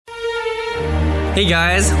Hey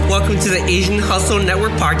guys, welcome to the Asian Hustle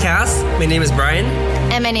Network podcast. My name is Brian.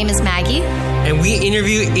 And my name is Maggie. And we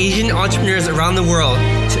interview Asian entrepreneurs around the world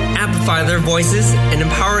to amplify their voices and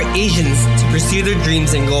empower Asians to pursue their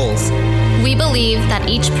dreams and goals. We believe that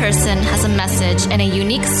each person has a message and a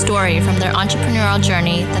unique story from their entrepreneurial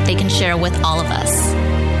journey that they can share with all of us.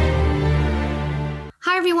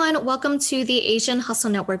 Hi, everyone. Welcome to the Asian Hustle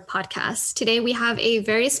Network podcast. Today, we have a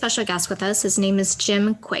very special guest with us. His name is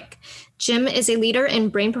Jim Kwik. Jim is a leader in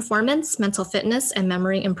brain performance, mental fitness, and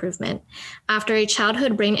memory improvement. After a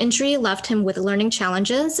childhood brain injury left him with learning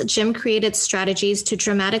challenges, Jim created strategies to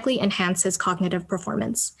dramatically enhance his cognitive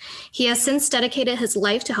performance. He has since dedicated his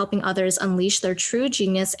life to helping others unleash their true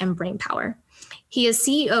genius and brain power. He is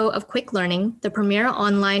CEO of Kwik Learning, the premier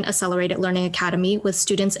online accelerated learning academy with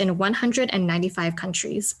students in 195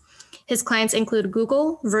 countries. His clients include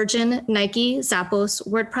Google, Virgin, Nike, Zappos,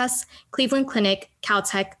 WordPress, Cleveland Clinic,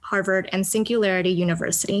 Caltech, Harvard, and Singularity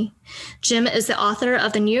University. Jim is the author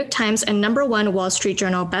of the New York Times and #1 Wall Street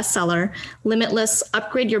Journal bestseller, Limitless: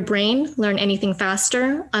 Upgrade Your Brain, Learn Anything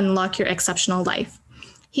Faster, Unlock Your Exceptional Life.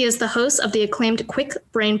 He is the host of the acclaimed Kwik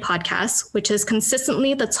Brain podcast, which is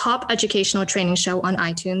consistently the top educational training show on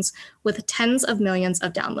iTunes with tens of millions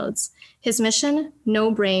of downloads. His mission,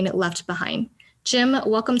 no brain left behind. Jim,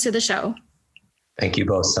 welcome to the show. Thank you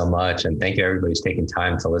both so much. And thank you everybody who's taking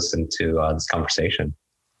time to listen to this conversation.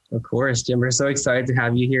 Of course, Jim, we're so excited to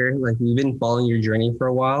have you here. We've been following your journey for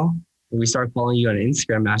a while. We started following you on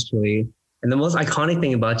Instagram, actually. And the most iconic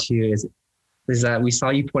thing about you is that we saw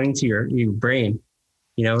you pointing to your brain.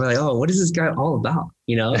 We're like, oh, what is this guy all about?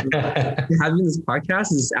 Having this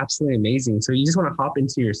podcast is absolutely amazing. So you just want to hop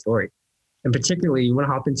into your story. And particularly, you want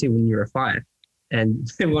to hop into when you were 5. And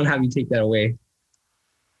we want to have you take that away.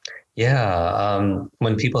 Yeah.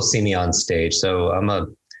 When people see me on stage, so I'm a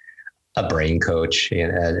brain coach,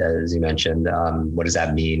 as you mentioned. What does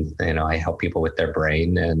that mean? I help people with their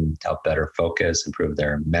brain and help better focus, improve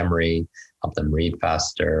their memory, help them read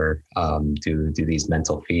faster, do these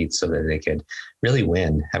mental feats so that they could really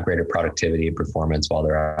win, have greater productivity and performance while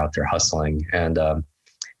they're out there hustling. And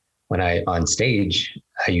when on stage,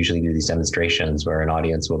 I usually do these demonstrations where an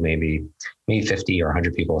audience will maybe 50 or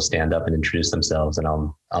 100 people will stand up and introduce themselves, and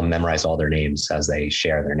I'll memorize all their names as they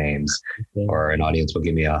share their names. Okay. Or an audience will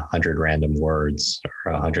give me 100 random words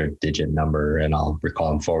or 100-digit number, and I'll recall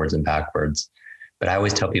them forwards and backwards. But I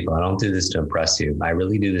always tell people, I don't do this to impress you. I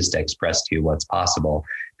really do this to express to you what's possible,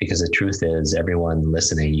 because the truth is everyone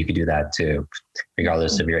listening, you could do that too,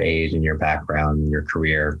 regardless of your age and your background, your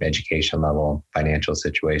career, education level, financial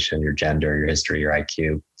situation, your gender, your history, your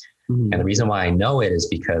IQ. Mm-hmm. And the reason why I know it is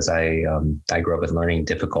because I grew up with learning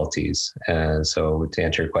difficulties. And so to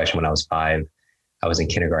answer your question, when I was 5, I was in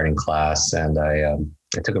kindergarten class, and I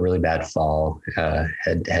took a really bad fall,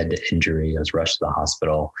 head injury. I was rushed to the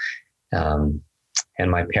hospital. And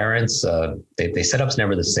my parents, they said I was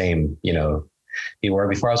never the same, Before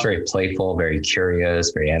I was very playful, very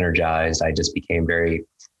curious, very energized. I just became very,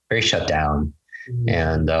 very shut down. Mm-hmm.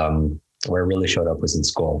 And where it really showed up was in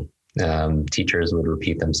school. Teachers would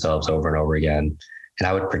repeat themselves over and over again. And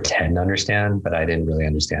I would pretend to understand, but I didn't really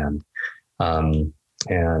understand.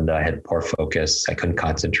 And I had poor focus. I couldn't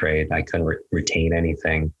concentrate. I couldn't retain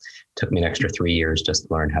anything. It took me an extra 3 years just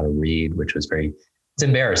to learn how to read, which was it's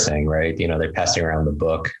embarrassing, right? They're passing around the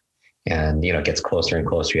book, and, it gets closer and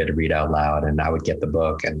closer. You had to read out loud, and I would get the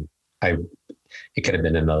book, and it could have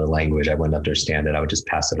been another language. I wouldn't understand it. I would just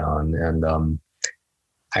pass it on. And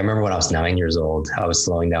I remember when I was 9 years old, I was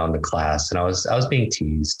slowing down the class, and I was being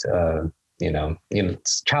teased.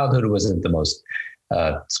 Childhood wasn't the most,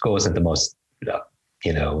 school wasn't the most,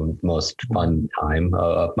 most fun time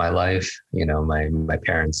of my life. My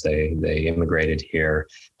parents, they immigrated here.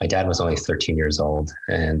 My dad was only 13 years old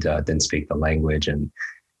and didn't speak the language, and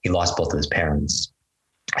he lost both of his parents.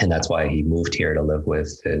 And that's why he moved here to live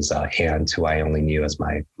with his aunt, who I only knew as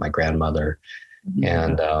my grandmother. Mm-hmm.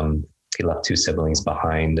 And he left 2 siblings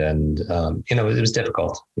behind, and it was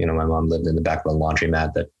difficult. My mom lived in the back of a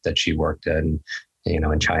laundromat that she worked in,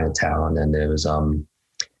 in Chinatown, and it was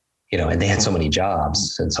and they had so many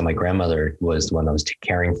jobs. And so my grandmother was the one that was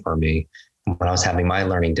caring for me. When I was having my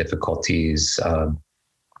learning difficulties,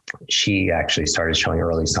 she actually started showing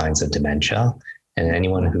early signs of dementia. And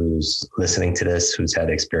anyone who's listening to this, who's had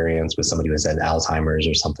experience with somebody who has had Alzheimer's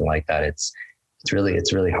or something like that, it's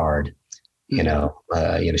really hard.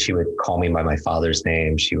 Mm-hmm. She would call me by my father's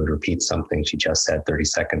name. She would repeat something she just said 30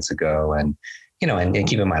 seconds ago. And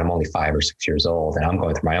keep in mind, I'm only 5 or 6 years old, and I'm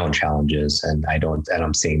going through my own challenges, and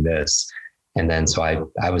I'm seeing this. And then, so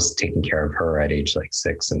I was taking care of her at age like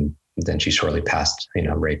 6 and then she shortly passed,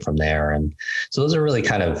 right from there. And so those are really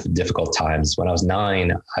kind of difficult times. When I was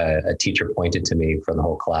 9, a teacher pointed to me from the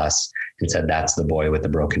whole class and said, "That's the boy with the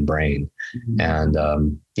broken brain." Mm-hmm. And,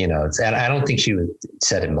 and I don't think she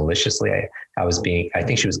said it maliciously. I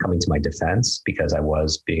think she was coming to my defense because I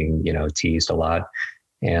was being, teased a lot.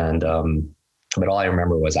 And, but all I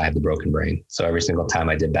remember was I have the broken brain. So every single time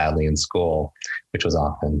I did badly in school, which was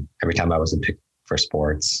often, every time I wasn't picked for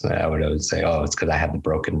sports, I would always say, "Oh, it's because I have the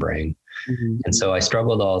broken brain." Mm-hmm. And so I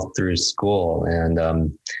struggled all through school. And,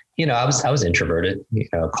 I was introverted,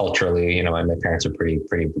 culturally, my parents are pretty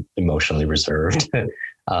emotionally reserved.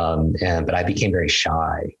 But I became very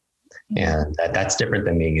shy, and that's different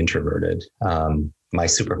than being introverted. My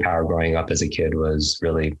superpower growing up as a kid was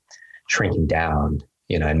really shrinking down,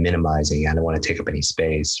 and minimizing. I don't want to take up any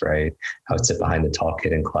space, right? I would sit behind the tall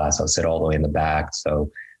kid in class. I would sit all the way in the back.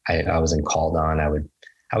 So I wasn't called on. I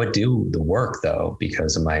would do the work though,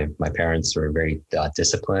 because of my parents were very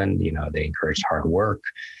disciplined. They encouraged hard work.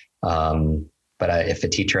 But if a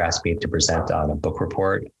teacher asked me to present on a book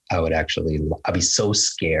report, I'd be so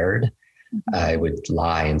scared. Mm-hmm. I would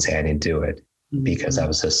lie and say I didn't do it, mm-hmm. because I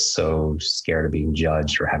was just so scared of being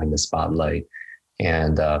judged or having the spotlight.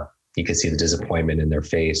 And you could see the disappointment in their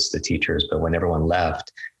face, the teachers. But when everyone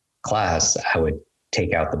left class, I would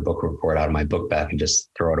take out the book report out of my book bag and just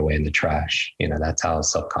throw it away in the trash. That's how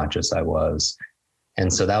self-conscious I was.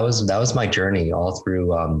 And so that was my journey all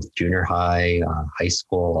through junior high, high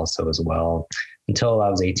school also as well, until I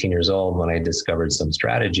was 18 years old, when I discovered some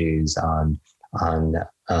strategies on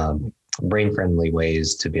brain-friendly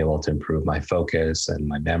ways to be able to improve my focus and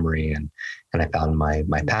my memory. And I found my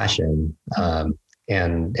passion.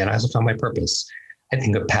 And I also found my purpose. I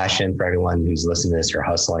think a passion, for everyone who's listening to this or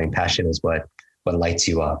hustling, passion is what lights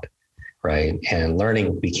you up, right? And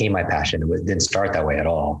learning became my passion. It didn't start that way at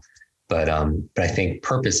all. But I think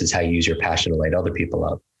purpose is how you use your passion to light other people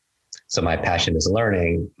up. So my passion is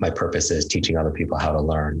learning. My purpose is teaching other people how to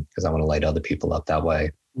learn, because I want to light other people up that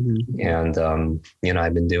way. Mm-hmm. And,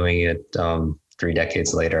 I've been doing it 3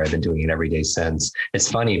 decades later. I've been doing it every day since.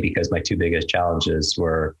 It's funny because my 2 biggest challenges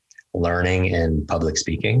were learning and public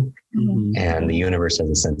speaking. Mm-hmm. And the universe has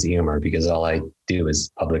a sense of humor, because all I do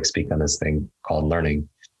is public speak on this thing called learning,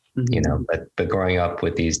 mm-hmm. But growing up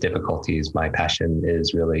with these difficulties, my passion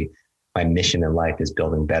is really, my mission in life is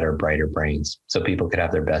building better, brighter brains so people could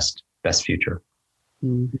have their best future.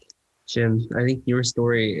 Mm-hmm. Jim, I think your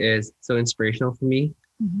story is so inspirational for me,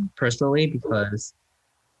 mm-hmm. personally, because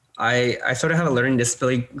I sort of have a learning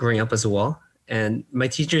disability growing up as well. And my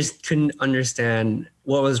teachers couldn't understand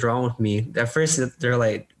what was wrong with me. At first, they're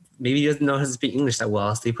like, maybe he doesn't know how to speak English that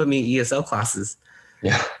well. So they put me in ESL classes.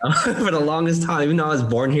 Yeah. For the longest time, even though I was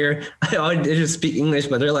born here, I did just speak English,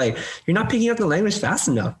 but they're like, "You're not picking up the language fast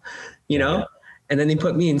enough," Yeah. And then they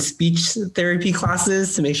put me in speech therapy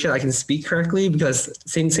classes to make sure I can speak correctly, because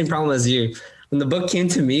same problem as you. When the book came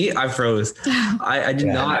to me, I froze. I did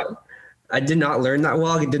not learn that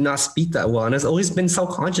well. I did not speak that well. And it's always been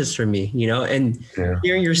self-conscious for me, and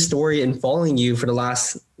hearing your story and following you for the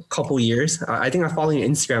last couple years. I think I followed you on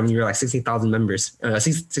Instagram and you were like 60,000 members,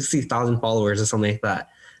 60,000 followers or something like that.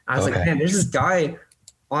 I was like, man, there's this guy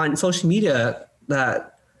on social media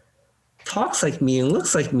that talks like me and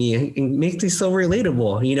looks like me and makes me so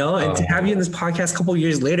relatable, and to have you in this podcast a couple of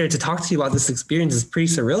years later to talk to you about this experience is pretty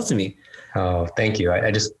surreal to me. Oh, thank you.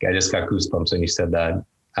 I just got goosebumps when you said that.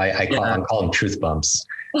 I call them truth bumps.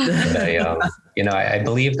 But I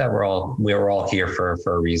believe that we're all here for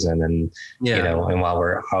a reason. And, and while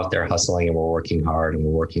we're out there hustling and we're working hard and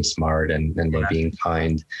we're working smart and we're being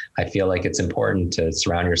kind, I feel like it's important to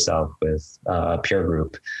surround yourself with a peer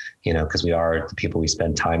group, because we are the people we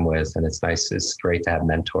spend time with. And it's nice. It's great to have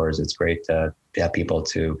mentors. It's great to have people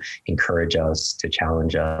to encourage us, to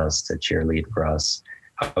challenge us, to cheerlead for us.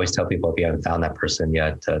 I always tell people, if you haven't found that person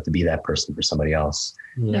yet, to be that person for somebody else,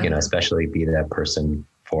 especially be that person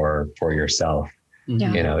for yourself.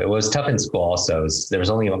 Yeah. It was tough in school also. There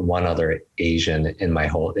was only one other Asian in my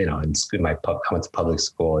whole, in school. I went to public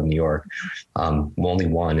school in New York, only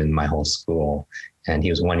one in my whole school. And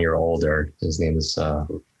he was 1 year older. His name is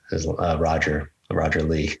Roger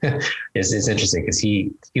Lee. It's interesting because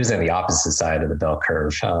he was on the opposite side of the bell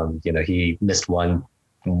curve. He missed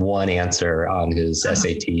one answer on his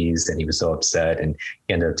SATs and he was so upset, and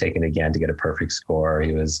he ended up taking again to get a perfect score.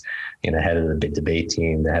 He was head of the debate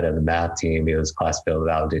team, the head of the math team. He was class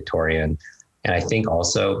valedictorian. And I think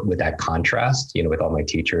also with that contrast, with all my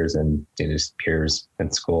teachers and his peers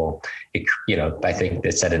in school, I think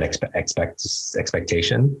it set an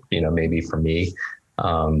expectation, maybe for me,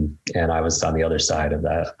 And I was on the other side of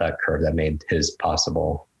that curve that made his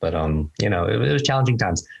possible. But, it was challenging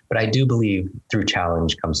times. But I do believe through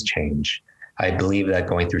challenge comes change. I believe that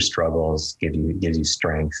going through struggles gives you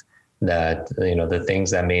strength. That, the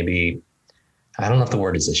things that maybe, I don't know if the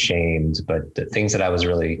word is ashamed, but the things that I was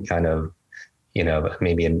really kind of,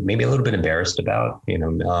 maybe a little bit embarrassed about,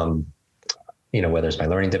 whether it's my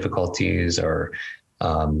learning difficulties or,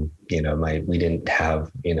 we didn't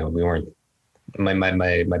have, we weren't,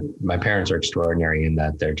 my parents are extraordinary in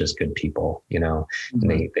that they're just good people, and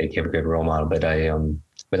they give a good role model. But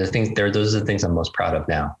the things those are the things I'm most proud of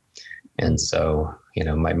now. And so,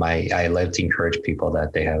 I love to encourage people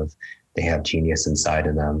that they have genius inside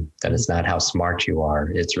of them, that it's not how smart you are.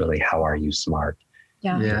 It's really, how are you smart?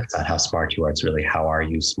 Yeah. It's not how smart you are. It's really, how are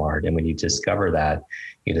you smart? And when you discover that,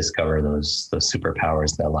 you discover those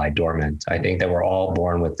superpowers that lie dormant. I think that we're all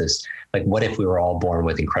born with this. Like, what if we were all born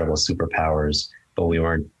with incredible superpowers, but we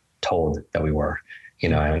weren't told that we were,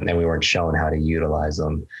 and we weren't shown how to utilize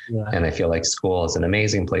them. Yeah. And I feel like school is an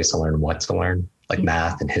amazing place to learn what to learn, like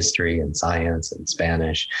math and history and science and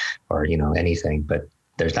Spanish, or, anything. But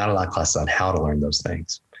there's not a lot of classes on how to learn those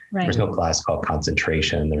things. Right. There's no class called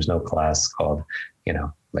concentration. There's no class called,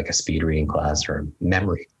 like a speed reading class or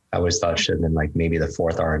memory. I always thought it should have been like maybe the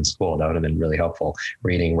 4th R in school. That would have been really helpful.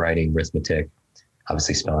 Reading, writing, arithmetic,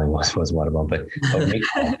 obviously spelling was one of them, but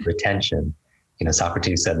recall, retention.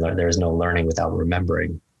 Socrates said there is no learning without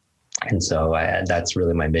remembering. And so that's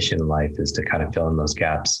really my mission in life, is to kind of fill in those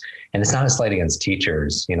gaps. And it's not a slight against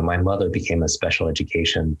teachers. My mother became a special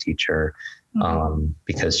education teacher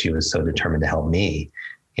because she was so determined to help me,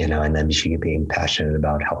 and then she being passionate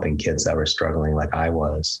about helping kids that were struggling like I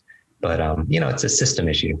was. But, it's a system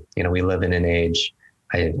issue. We live in an age,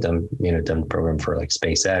 I have done program for like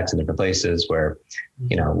SpaceX and different places where,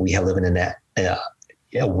 we live in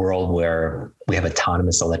a world where we have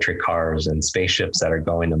autonomous electric cars and spaceships that are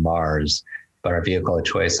going to Mars. But our vehicle of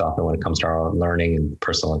choice often, when it comes to our own learning and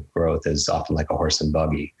personal growth, is often like a horse and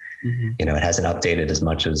buggy. It hasn't updated as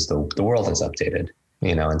much as the world has updated,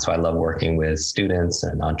 and so I love working with students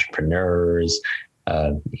and entrepreneurs,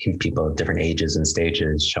 people of different ages and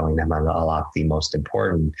stages, showing them how to unlock the most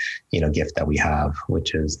important, gift that we have,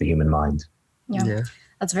 which is the human mind. Yeah.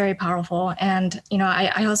 That's very powerful. And,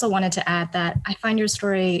 I also wanted to add that I find your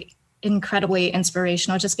story incredibly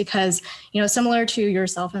inspirational, just because, similar to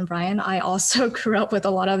yourself and Brian, I also grew up with a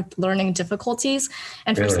lot of learning difficulties.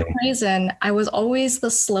 And for some reason, I was always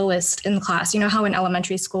the slowest in class. How in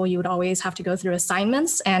elementary school, you would always have to go through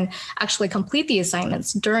assignments and actually complete the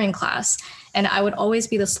assignments during class. And I would always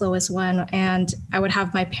be the slowest one. And I would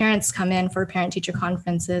have my parents come in for parent-teacher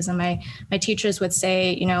conferences. And my teachers would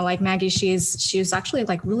say, like, Maggie, she's actually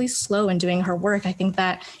like really slow in doing her work. I think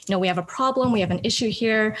that, we have a problem. We have an issue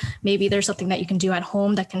here. Maybe there's something that you can do at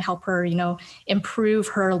home that can help her, improve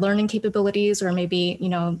her learning capabilities, or maybe,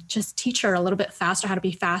 just teach her a little bit faster, how to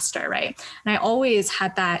be faster, right? And I always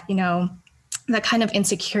had that, that kind of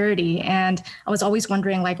insecurity. And I was always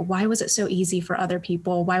wondering, like, why was it so easy for other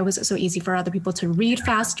people? Why was it so easy for other people to read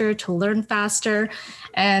faster, to learn faster?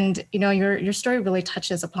 And, your story really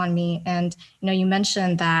touches upon me. And, you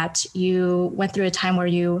mentioned that you went through a time where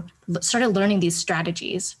you started learning these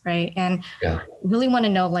strategies, right? And really want to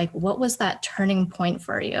know, like, what was that turning point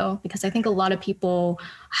for you? Because I think a lot of people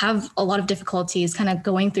have a lot of difficulties kind of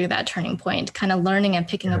going through that turning point, kind of learning and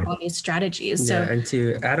picking up on these strategies. So, and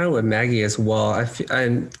to add on with Maggie as well, I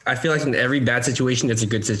feel like in every bad situation, it's a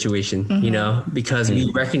good situation, because we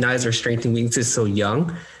recognize our strengths and weaknesses so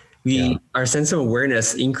young. Our sense of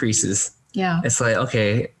awareness increases. Yeah. It's like,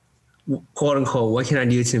 okay, quote unquote, what can I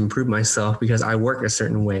do to improve myself because I work a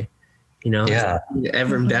certain way?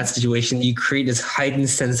 Ever in bad situation, you create this heightened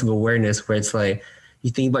sense of awareness where it's like,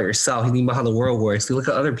 you think about yourself, you think about how the world works, you look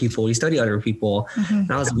at other people, you study other people.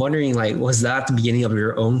 And I was wondering, like, was that the beginning of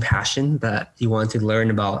your own passion that you wanted to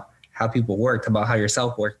learn about how people worked, about how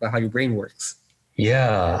yourself works, about how your brain works?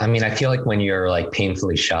 Yeah. I mean, I feel like when you're like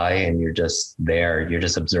painfully shy and you're just there, you're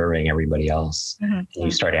just observing everybody else. And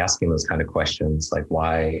you start asking those kind of questions, like,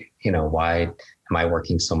 why am I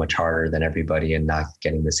working so much harder than everybody and not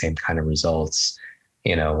getting the same kind of results?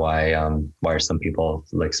 Why are some people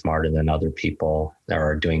like smarter than other people,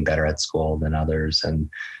 or doing better at school than others? And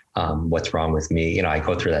what's wrong with me? I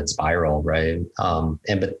go through that spiral, right?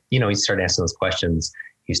 But you start asking those questions,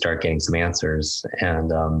 you start getting some answers.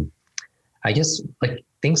 And I guess like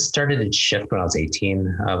things started to shift when I was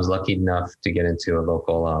 18. I was lucky enough to get into a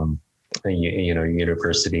local,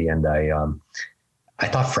 university, and I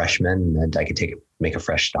thought freshman meant I could make a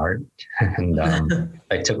fresh start. And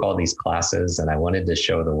I took all these classes, and I wanted to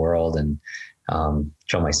show the world and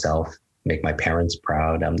show myself. make my parents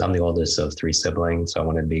proud. I'm the oldest of 3 siblings, so I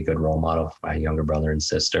wanted to be a good role model for my younger brother and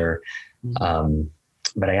sister.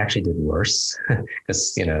 But I actually did worse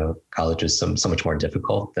because, college is so much more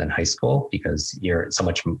difficult than high school because so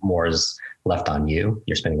much more is left on you.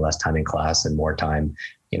 You're spending less time in class and more time,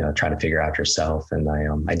 trying to figure out yourself. And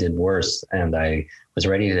I did worse, and I was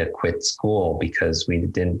ready to quit school because we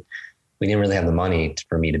didn't really have the money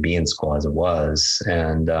for me to be in school as it was.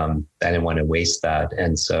 And I didn't want to waste that.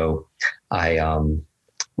 And so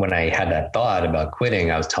when I had that thought about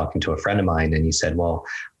quitting, I was talking to a friend of mine, and he said, well,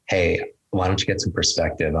 hey, why don't you get some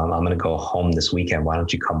perspective? I'm going to go home this weekend. Why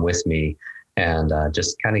don't you come with me? And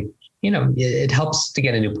just kind of, it helps to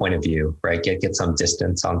get a new point of view, right? Get some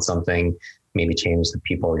distance on something, maybe change the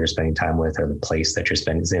people you're spending time with or the place that you're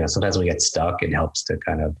spending. Sometimes when we get stuck, it helps to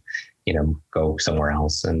kind of, go somewhere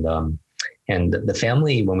else. And the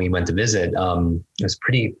family, when we went to visit, was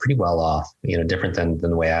pretty well off, different than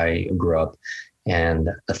the way I grew up. And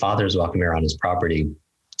the father's walking me around his property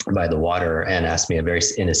by the water and asked me a very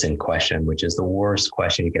innocent question, which is the worst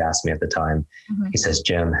question he could ask me at the time. He says,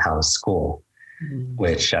 Jim, how's school?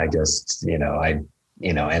 Which I just, and I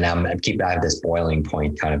have this boiling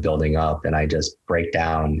point kind of building up, and I just break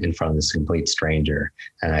down in front of this complete stranger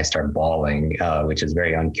and I start bawling, which is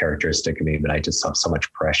very uncharacteristic of me, but I just have so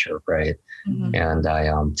much pressure. Right. And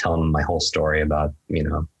I tell him my whole story about,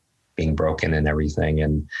 being broken and everything,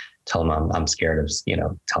 and tell him I'm scared of,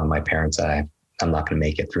 telling my parents that I'm not going to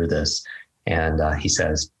make it through this. And he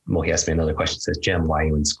says, well, he asked me another question. He says, Jim, why are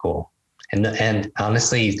you in school? And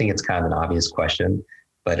honestly, you think it's kind of an obvious question,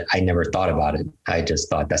 but I never thought about it. I just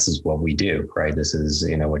thought this is what we do, right? This is,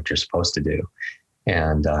 what you're supposed to do.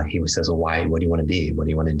 And he says, well, why? What do you want to be? What do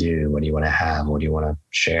you want to do? What do you want to have? What do you want to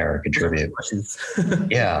share, contribute?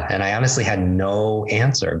 Yeah. And I honestly had no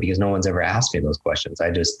answer because no one's ever asked me those questions. I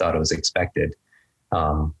just thought it was expected.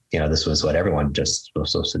 This was what everyone just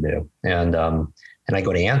was supposed to do. And I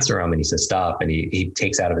go to answer him, and he says, stop. And he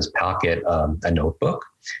takes out of his pocket a notebook,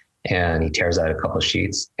 and he tears out a couple of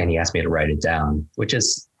sheets, and he asked me to write it down, which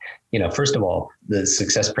is, first of all, the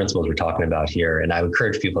success principles we're talking about here. And I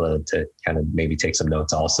encourage people to kind of maybe take some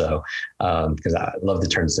notes also, because I love to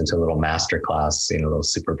turn this into a little masterclass, a little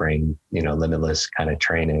super brain, limitless kind of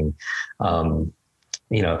training.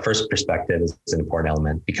 First perspective is an important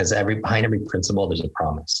element because behind every principle, there's a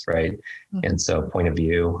promise, right? And so point of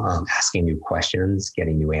view, asking new questions,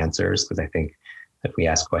 getting new answers. Because I think if we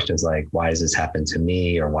ask questions like, why does this happen to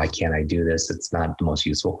me? Or why can't I do this? It's not the most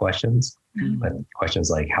useful questions, but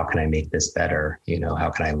questions like, how can I make this better?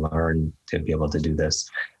 How can I learn to be able to do this?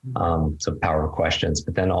 So power of questions,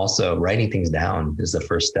 but then also writing things down is the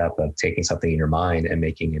first step of taking something in your mind and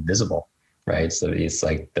making it visible, right? So it's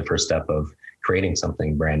like the first step of creating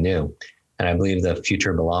something brand new. And I believe the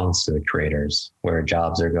future belongs to the creators, where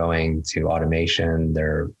jobs are going to automation,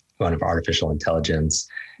 they're going to artificial intelligence.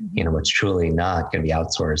 What's truly not going to be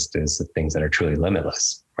outsourced is the things that are truly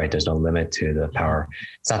limitless, right? There's no limit to the power.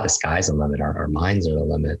 It's not the sky's the limit. Our minds are the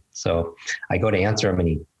limit. So I go to answer him, and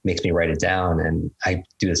he makes me write it down, and I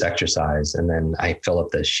do this exercise, and then I fill up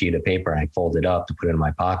the sheet of paper and I fold it up to put it in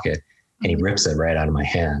my pocket, and he rips it right out of my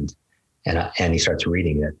hand, and he starts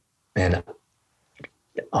reading it. And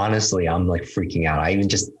honestly, I'm like freaking out. I even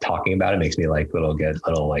just talking about it makes me get a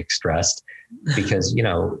little stressed because,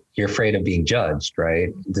 you're afraid of being judged, right?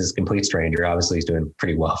 This complete stranger, obviously he's doing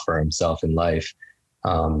pretty well for himself in life.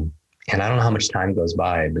 And I don't know how much time goes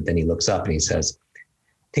by, but then he looks up and he says,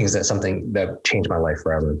 things that something that changed my life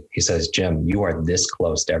forever. He says, Jim, you are this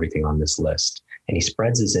close to everything on this list. And he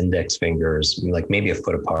spreads his index fingers, like maybe a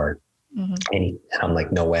foot apart. And I'm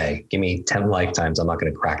like, no way, give me 10 lifetimes. I'm not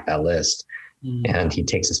going to crack that list. And he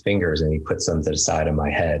takes his fingers and he puts them to the side of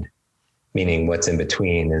my head, meaning what's in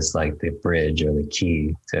between is like the bridge or the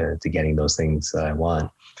key to getting those things that I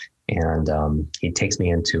want. And he takes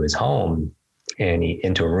me into his home and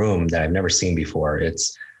into a room that I've never seen before.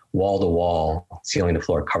 It's wall to wall, ceiling to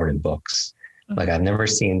floor, covered in books. Like I've never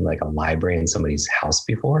seen like a library in somebody's house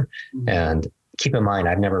before. And keep in mind,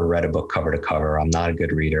 I've never read a book cover to cover. I'm not a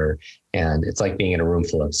good reader. And it's like being in a room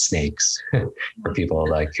full of snakes for people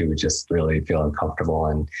who just really feel uncomfortable.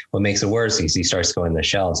 And what makes it worse is he starts going to the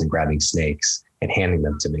shelves and grabbing snakes and handing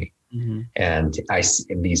them to me. And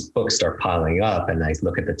these books start piling up, and I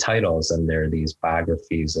look at the titles, and there are these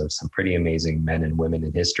biographies of some pretty amazing men and women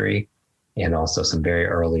in history, and also some very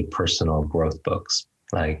early personal growth books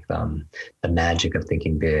like The Magic of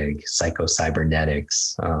Thinking Big,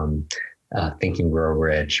 Psycho-Cybernetics, Think and Grow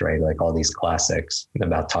Rich, right? Like all these classics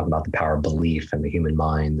talking about the power of belief and the human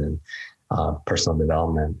mind and personal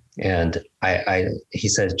development. And he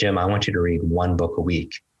says, Jim, I want you to read one book a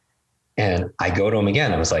week. And I go to him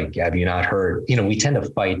again. I was like, have you not heard, we tend to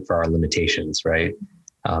fight for our limitations, right?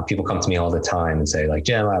 People come to me all the time and say like,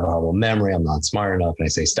 Jim, I have a horrible memory. I'm not smart enough. And I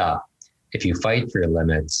say, stop. If you fight for your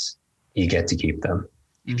limits, you get to keep them.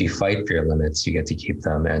 If you fight for your limits, you get to keep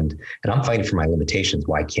them. And I'm fighting for my limitations,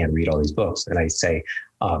 why I can't read all these books. And I say,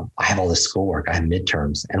 I have all this schoolwork. I have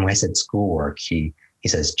midterms. And when I said schoolwork, he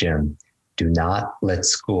says, Jim, do not let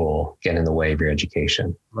school get in the way of your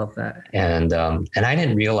education. Love that. And I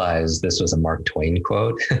didn't realize this was a Mark Twain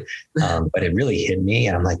quote, but it really hit me.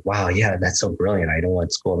 And I'm like, wow, yeah, that's so brilliant. I don't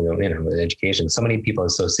want school to go, with education. So many people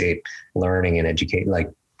associate learning and educate, like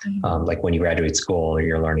when you graduate school,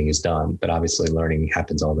 your learning is done. But obviously learning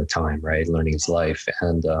happens all the time, right? Learning is life.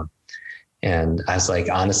 And I was like,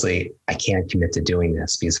 honestly, I can't commit to doing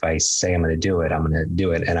this because if I say I'm going to do it, I'm going to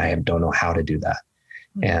do it. And I don't know how to do that.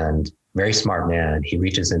 And very smart man, he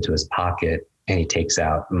reaches into his pocket and he takes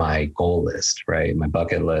out my goal list, right? My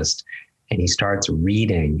bucket list. And he starts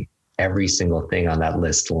reading every single thing on that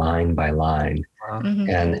list line by line. Wow.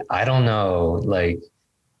 And I don't know, like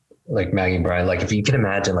Maggie and Brian, like if you can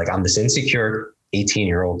imagine, like I'm this insecure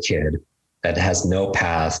 18-year-old kid that has no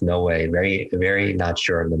path, no way, very, very not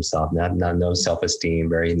sure of themselves, no self-esteem,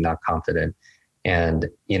 very not confident. And,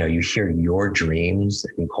 you hear your dreams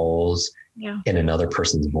and goals in another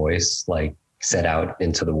person's voice, like set out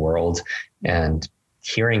into the world, and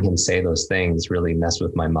hearing him say those things really messed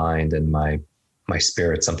with my mind and my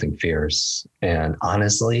spirit, something fierce. And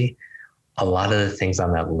honestly, a lot of the things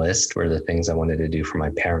on that list were the things I wanted to do for my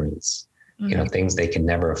parents, things they could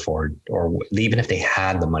never afford, or even if they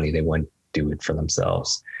had the money, they wouldn't do it for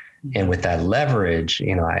themselves. And with that leverage,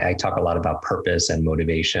 I talk a lot about purpose and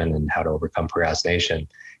motivation and how to overcome procrastination.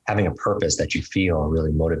 Having a purpose that you feel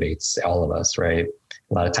really motivates all of us, right?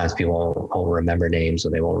 A lot of times people won't remember names or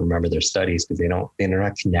they won't remember their studies because they're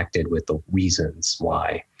not connected with the reasons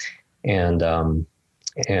why. And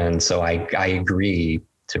so I agree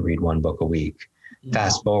to read one book a week.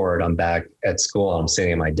 Fast forward, I'm back at school. I'm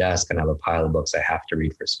sitting at my desk and I have a pile of books I have to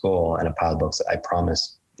read for school and a pile of books that I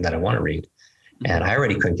promise that I want to read. And I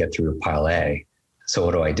already couldn't get through pile A. So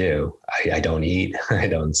what do? I don't eat. I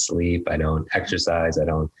don't sleep. I don't exercise. I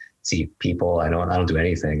don't see people. I don't do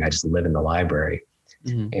anything. I just live in the library.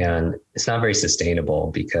 And it's not very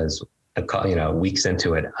sustainable because, weeks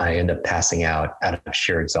into it, I end up passing out of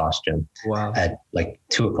sheer exhaustion. Wow. At like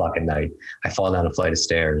 2:00 at night. I fall down a flight of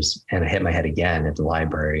stairs and I hit my head again at the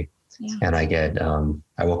library. Yeah. And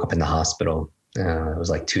I woke up in the hospital. It was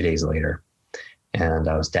like 2 days later. And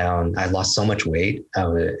I was down. I lost so much weight.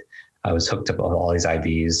 I was hooked up with all these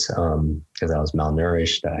IVs because I was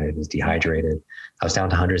malnourished. I was dehydrated. I was down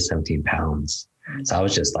to 117 pounds. So I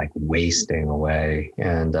was just like wasting away.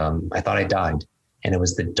 And I thought I died. And it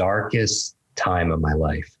was the darkest time of my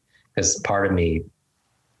life. Because part of me,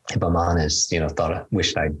 if I'm honest,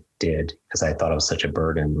 wished I did because I thought I was such a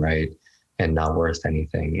burden, right? And not worth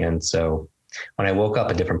anything. And so when I woke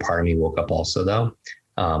up, a different part of me woke up also though.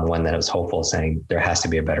 One that was hopeful, saying there has to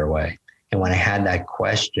be a better way. And when I had that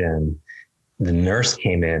question, the nurse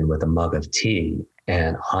came in with a mug of tea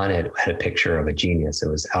and on it had a picture of a genius. It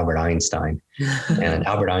was Albert Einstein. And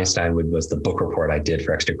Albert Einstein was the book report I did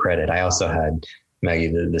for extra credit. I also had, Maggie,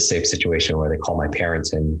 the safe situation where they called my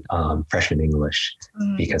parents in freshman English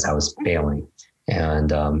because I was failing.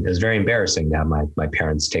 And it was very embarrassing to have my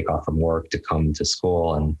parents take off from work to come to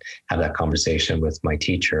school and have that conversation with my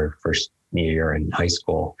teacher first year in high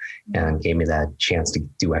school, and gave me that chance to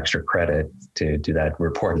do extra credit to do that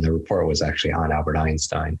report. And the report was actually on Albert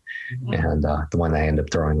Einstein, and the one I ended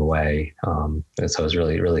up throwing away. And so I was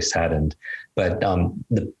really, really saddened. But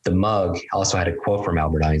the mug also had a quote from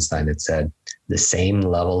Albert Einstein that said, "The same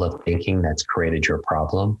level of thinking that's created your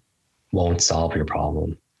problem won't solve your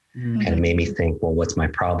problem." And it made me think, well, what's my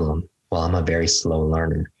problem? Well, I'm a very slow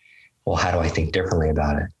learner. Well, how do I think differently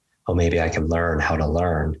about it? Well, maybe I can learn how to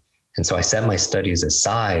learn. And so I set my studies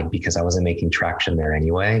aside because I wasn't making traction there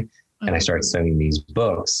anyway. And I started studying these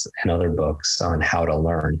books and other books on how to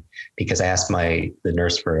learn, because I asked the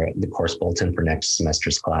nurse for the course bulletin for next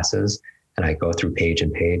semester's classes. And I go through page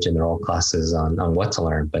and page, and they're all classes on what to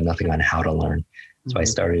learn, but nothing on how to learn. So I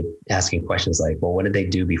started asking questions like, well, what did they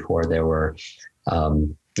do before there were,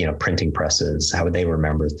 printing presses? How would they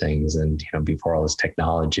remember things? And, before all this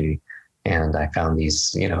technology. And I found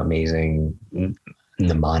these, amazing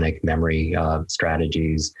mnemonic memory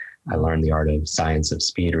strategies. I learned the art of science of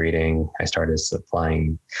speed reading. I started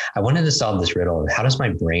applying. I wanted to solve this riddle of how does my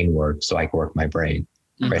brain work so I can work my brain,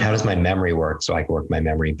 right? How does my memory work so I can work my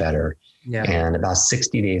memory better? Yeah. And about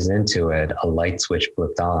 60 days into it, a light switch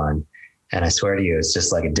flipped on. And I swear to you, it's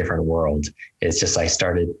just like a different world. It's just, I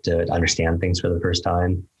started to understand things for the first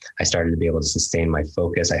time. I started to be able to sustain my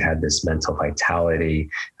focus. I had this mental vitality.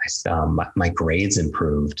 My grades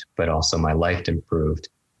improved, but also my life improved.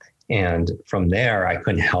 And from there, I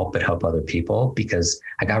couldn't help but help other people, because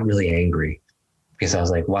I got really angry, because I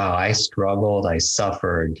was like, wow, I struggled. I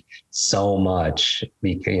suffered so much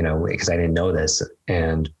because I didn't know this.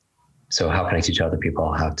 And so how can I teach other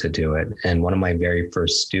people how to do it? And one of my very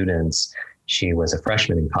first students, she was a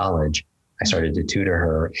freshman in college. I started to tutor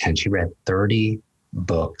her, and she read 30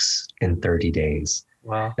 books in 30 days.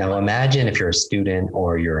 Wow. Now imagine if you're a student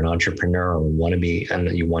or you're an entrepreneur or you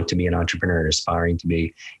want to be an entrepreneur, aspiring to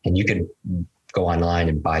be, and you could go online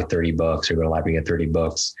and buy 30 books or go to the library and get 30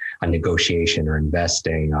 books on negotiation or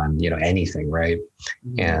investing on, anything, right?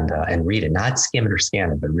 Mm-hmm. And read it, not skim it or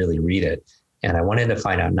scan it, but really read it. And I wanted to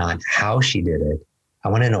find out not how she did it. I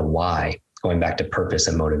want to know why, going back to purpose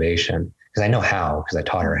and motivation, because I know how, because I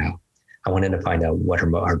taught her how. I wanted to find out what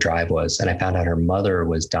her drive was. And I found out her mother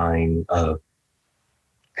was dying of,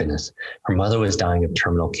 her mother was dying of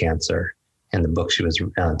terminal cancer. And the book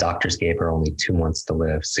doctors gave her only 2 months to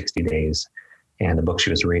live, 60 days. And the books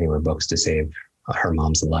she was reading were books to save her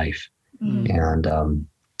mom's life. Mm. And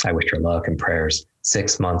I wished her luck and prayers.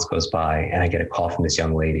 6 months goes by, and I get a call from this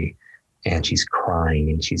young lady. And she's crying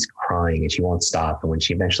and she won't stop. And when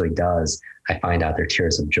she eventually does, I find out they're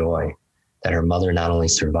tears of joy that her mother not only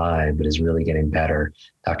survived, but is really getting better.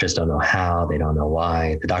 Doctors don't know how, they don't know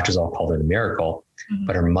why. The doctors all called it a miracle,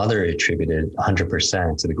 but her mother attributed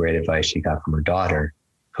 100% to the great advice she got from her daughter,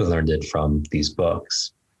 who learned it from these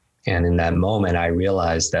books. And in that moment, I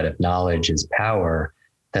realized that if knowledge is power,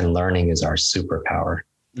 then learning is our superpower.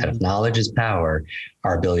 And if knowledge is power,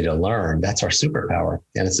 our ability to learn, that's our superpower.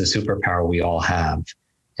 And it's a superpower we all have.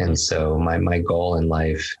 And so my goal in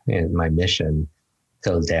life and my mission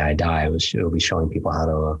till the day I die will be showing people how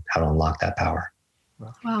to unlock that power.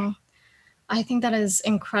 Wow. I think that is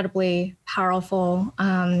incredibly powerful.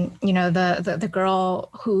 The girl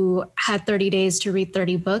who had 30 days to read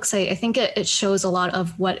 30 books, I think it shows a lot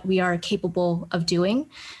of what we are capable of doing.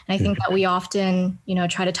 And I think that we often,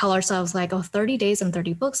 try to tell ourselves like, 30 days and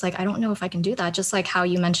 30 books. Like, I don't know if I can do that. Just like how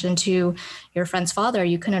you mentioned to your friend's father,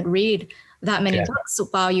 you couldn't read that many books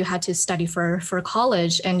while you had to study for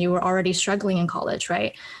college, and you were already struggling in college,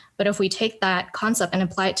 right? But if we take that concept and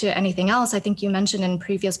apply it to anything else, I think you mentioned in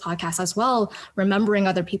previous podcasts as well, remembering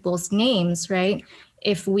other people's names, right?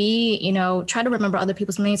 If we, try to remember other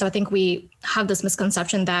people's names, I think we have this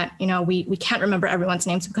misconception that, we can't remember everyone's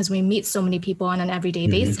names because we meet so many people on an everyday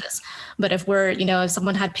basis. But if we're, if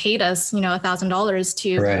someone had paid us, $1,000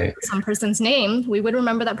 to remember some person's name, we would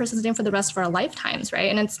remember that person's name for the rest of our lifetimes,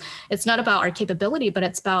 right? And it's not about our capability, but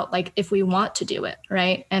it's about like, if we want to do it,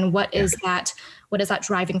 right? And what is that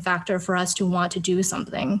driving factor for us to want to do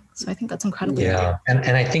something? So I think that's incredibly important.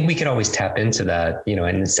 And I think we can always tap into that,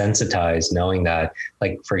 and sensitize, knowing that,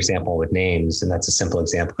 like, for example, with names, and that's a simple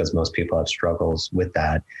example because most people have struggles with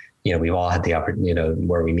that. We've all had the opportunity,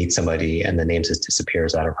 where we meet somebody and the name just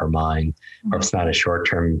disappears out of our mind, or if it's not a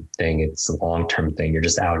short-term thing, it's a long-term thing. You're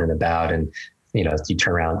just out and about, and you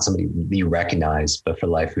turn around, somebody you recognize, but for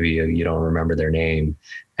the life of you, you don't remember their name.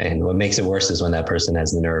 And what makes it worse is when that person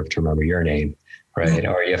has the nerve to remember your name. Right.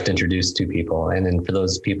 Or you have to introduce two people. And then for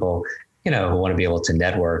those people, who want to be able to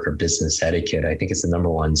network or business etiquette, I think it's the number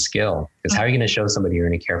one skill. Because how are you going to show somebody you're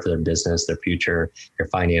going to care for their business, their future, their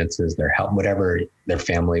finances, their health, whatever, their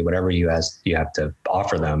family, whatever you have to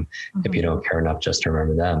offer them, if you don't care enough just to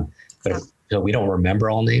remember them. But we don't remember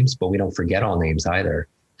all names, but we don't forget all names either.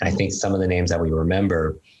 And I think some of the names that we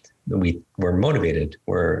remember, we're motivated,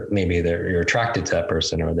 or maybe you're attracted to that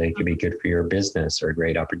person, or they could be good for your business or a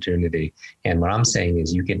great opportunity. And what I'm saying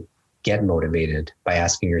is you can get motivated by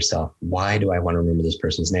asking yourself, why do I want to remember this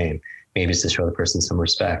person's name? Maybe it's to show the person some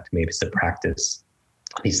respect. Maybe it's to practice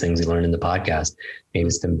these things you learn in the podcast. Maybe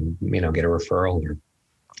it's to, get a referral or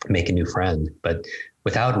make a new friend. But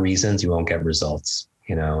without reasons, you won't get results.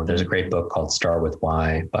 There's a great book called Start With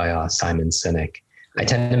Why by Simon Sinek. I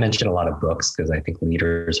tend to mention a lot of books because I think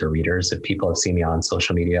leaders are readers. If people have seen me on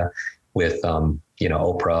social media with,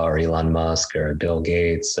 Oprah or Elon Musk or Bill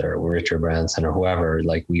Gates or Richard Branson or whoever,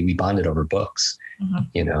 like we bonded over books,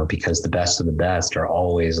 because the best of the best are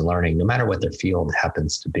always learning, no matter what their field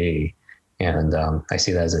happens to be. And I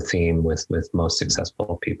see that as a theme with most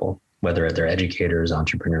successful people, whether they're educators,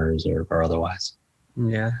 entrepreneurs, or otherwise.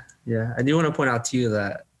 Yeah. I do want to point out to you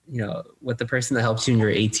that, with the person that helps you when you're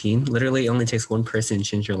 18, literally it only takes one person to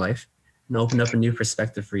change your life and open up a new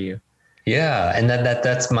perspective for you. Yeah. And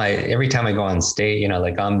that's every time I go on stage,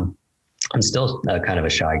 I'm still kind of a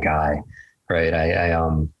shy guy, right?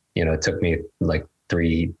 it took me like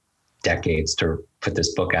 3 decades to put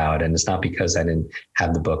this book out. And it's not because I didn't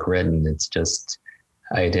have the book written. It's just,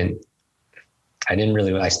 I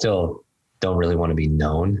still don't really want to be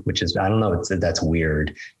known, which is, I don't know, that's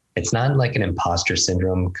weird. It's not like an imposter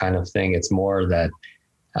syndrome kind of thing. It's more that,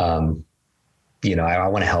 I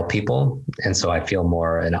want to help people. And so I feel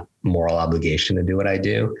more a moral obligation to do what I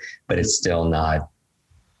do, but it's still not,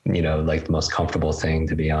 like the most comfortable thing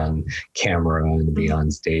to be on camera and to be on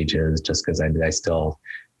stages, just because I still,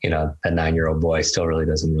 a 9-year-old boy still really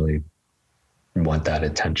doesn't really want that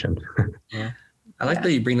attention. Yeah. I like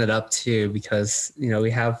that you bring that up too, because, we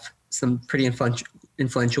have some pretty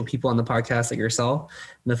influential people on the podcast like yourself.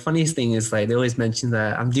 And the funniest thing is like, they always mention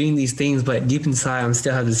that I'm doing these things, but deep inside, I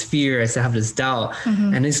still have this fear. I still have this doubt.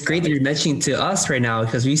 Mm-hmm. And it's great that you're mentioning to us right now,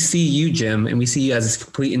 because we see you, Jim, and we see you as a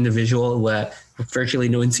complete individual with virtually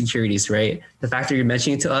no insecurities, right? The fact that you're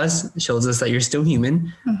mentioning it to us shows us that you're still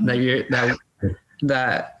human,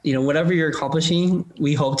 that whatever you're accomplishing,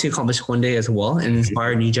 we hope to accomplish one day as well, and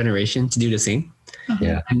inspire a new generation to do the same.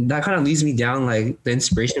 Yeah. And that kind of leads me down like the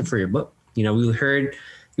inspiration for your book. We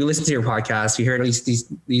listened to your podcast, we heard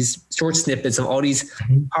these short snippets of all these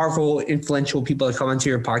powerful, influential people that come into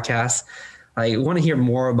your podcast. Like, we want to hear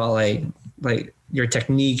more about like your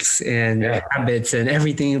techniques and your habits and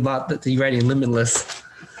everything about the writing Limitless.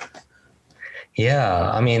 Yeah.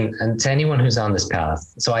 I mean, and to anyone who's on this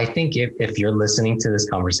path. So I think if you're listening to this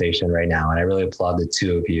conversation right now, and I really applaud the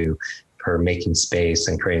two of you for making space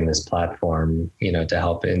and creating this platform, to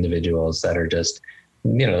help individuals that are just,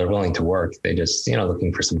 they're willing to work. They just,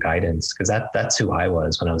 looking for some guidance, because that's who I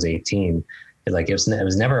was when I was 18. It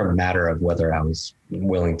was never a matter of whether I was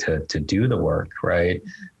willing to do the work, right?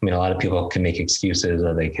 I mean, a lot of people can make excuses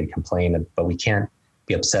or they can complain, but we can't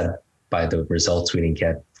be upset by the results we didn't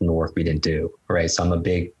get from the work we didn't do, right? So I'm a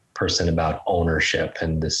big person about ownership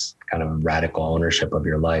and this kind of radical ownership of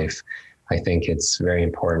your life. I think it's very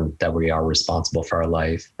important that we are responsible for our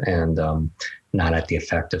life and not at the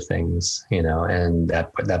effect of things, and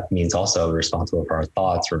that means also responsible for our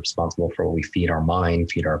thoughts. We're responsible for what we feed our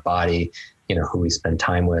mind, feed our body, who we spend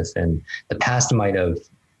time with. And the past might have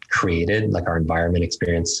created, like our environment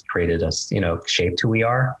experience created us, shaped who we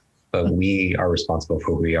are, but we are responsible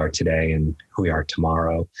for who we are today and who we are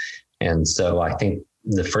tomorrow. And so I think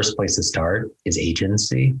the first place to start is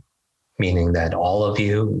agency, meaning that all of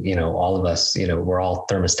you, all of us, we're all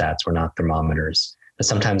thermostats, we're not thermometers. But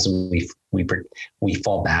sometimes we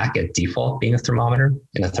fall back at default being a thermometer,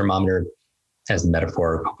 and a thermometer, as the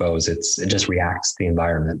metaphor goes, it just reacts to the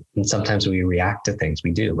environment. And sometimes we react to things.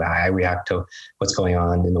 We do. I react to what's going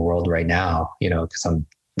on in the world right now, because I'm,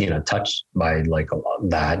 touched by like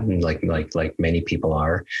that, and like many people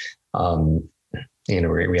are. We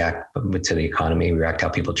react to the economy, we react to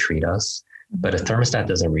how people treat us. But a thermostat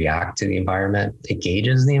doesn't react to the environment. It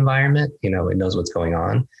gauges the environment, it knows what's going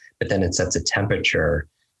on, but then it sets a temperature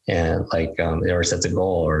and or sets a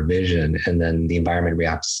goal or a vision, and then the environment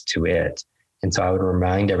reacts to it. And so I would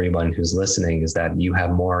remind everyone who's listening is that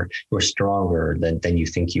you're stronger than you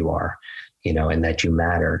think you are, and that you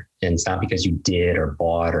matter. And it's not because you did or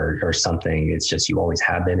bought or something. It's just you always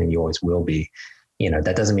have been and you always will be.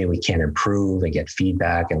 That doesn't mean we can't improve and get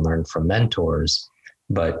feedback and learn from mentors.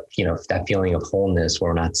 But, that feeling of wholeness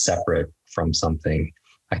where we're not separate from something,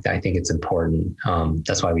 I think it's important.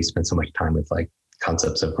 That's why we spend so much time with like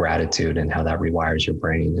concepts of gratitude and how that rewires your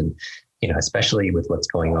brain. And, especially with what's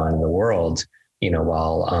going on in the world,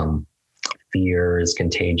 while fear is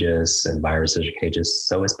contagious and viruses are contagious,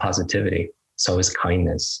 so is positivity, so is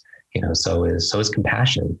kindness, so is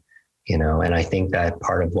compassion, and I think that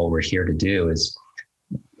part of what we're here to do is,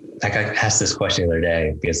 like I asked this question the other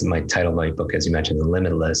day, because my title of my book, as you mentioned, is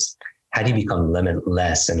Limitless. How do you become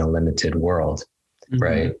limitless in a limited world? Mm-hmm.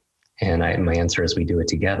 Right. And my answer is we do it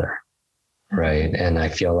together. Right. And I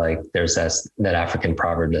feel like there's that African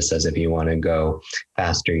proverb that says, if you want to go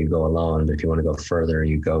faster, you go alone. But if you want to go further,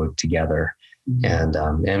 you go together.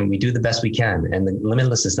 Mm-hmm. And we do the best we can. And the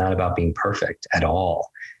Limitless is not about being perfect at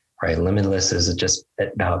all. Right. Limitless is just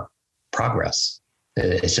about progress.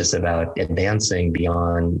 It's just about advancing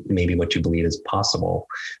beyond maybe what you believe is possible,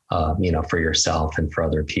 for yourself and for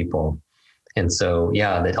other people. And so,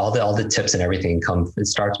 all the tips and everything it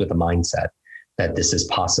starts with a mindset that this is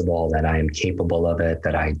possible, that I am capable of it,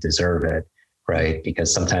 that I deserve it, right?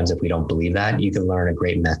 Because sometimes if we don't believe that, you can learn a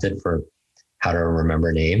great method for how to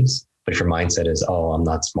remember names. But if your mindset is, oh, I'm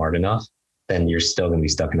not smart enough, then you're still going to be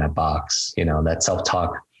stuck in that box, that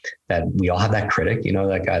self-talk. That we all have that critic,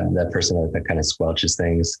 that guy, that person that kind of squelches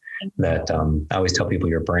things. That I always tell people,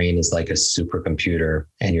 your brain is like a supercomputer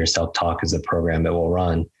and your self-talk is a program that will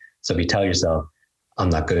run. So if you tell yourself, I'm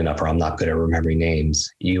not good enough, or I'm not good at remembering names,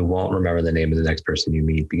 you won't remember the name of the next person you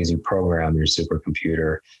meet because you program your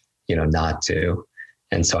supercomputer, not to.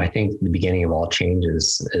 And so I think the beginning of all change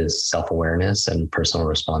is self-awareness and personal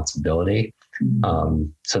responsibility.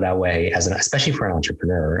 So that way, especially for an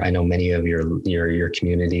entrepreneur, I know many of your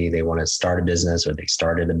community, they want to start a business or they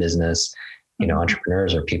started a business.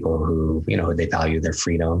 Entrepreneurs are people who, they value their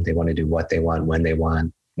freedom. They want to do what they want, when they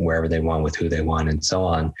want, wherever they want, with who they want, and so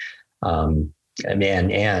on.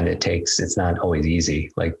 And it's not always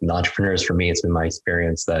easy. Like the entrepreneurs, for me, it's been my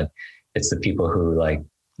experience that it's the people who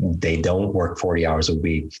they don't work 40 hours a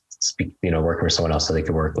week, working for someone else so they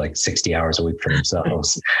can work 60 hours a week for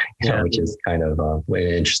themselves, which is kind of an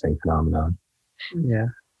interesting phenomenon. Yeah.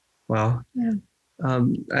 Wow. Yeah.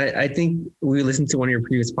 I think we listened to one of your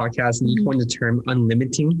previous podcasts and you coined the term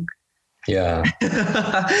unlimiting. Yeah. Do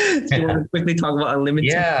you want to quickly talk about unlimiting?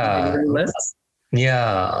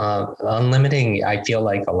 Yeah. Unlimiting. I feel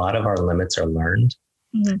like a lot of our limits are learned.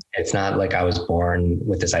 Mm-hmm. It's not like I was born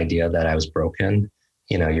with this idea that I was broken.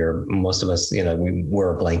 Most of us,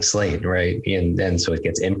 we're a blank slate, right? And so it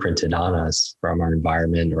gets imprinted on us from our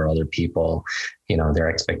environment or other people, their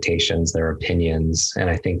expectations, their opinions. And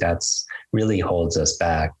I think that's really holds us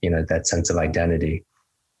back, that sense of identity,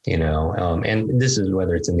 and this is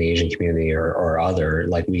whether it's in the Asian community or other,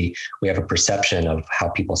 we have a perception of how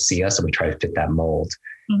people see us and we try to fit that mold.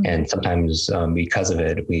 Mm-hmm. And sometimes because of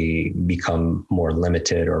it, we become more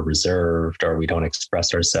limited or reserved, or we don't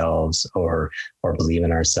express ourselves or believe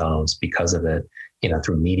in ourselves because of it,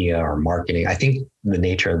 through media or marketing. I think the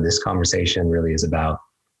nature of this conversation really is about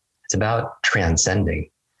transcending.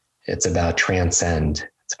 It's about transcend.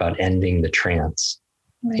 It's about ending the trance.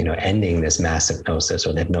 Right. Ending this mass hypnosis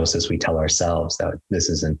or the hypnosis we tell ourselves that this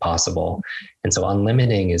is impossible. And so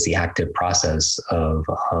unlimiting is the active process of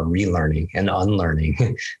relearning and unlearning,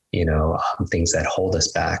 things that hold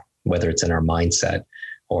us back, whether it's in our mindset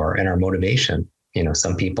or in our motivation.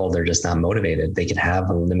 Some people, they're just not motivated. They can have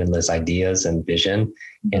limitless ideas and vision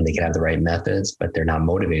and they can have the right methods, but they're not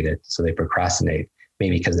motivated. So they procrastinate,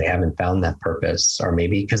 maybe because they haven't found that purpose, or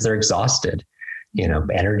maybe because they're exhausted.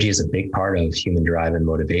 Energy is a big part of human drive and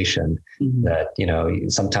motivation. Mm-hmm.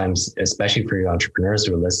 That, sometimes, especially for your entrepreneurs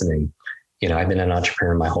who are listening, I've been an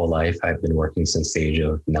entrepreneur my whole life. I've been working since the age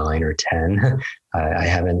of 9 or 10. I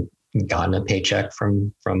haven't gotten a paycheck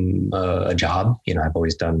from a job. I've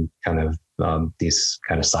always done kind of these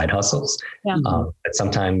kind of side hustles. Yeah. But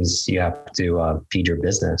sometimes you have to feed your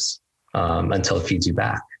business until it feeds you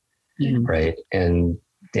back. Mm-hmm. Right. And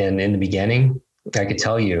in the beginning, I could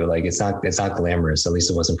tell you, it's not glamorous. At least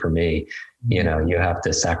it wasn't for me. You have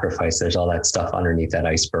to sacrifice. There's all that stuff underneath that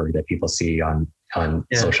iceberg that people see on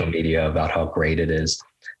social media about how great it is,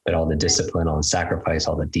 but all the discipline, all the sacrifice,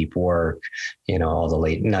 all the deep work, all the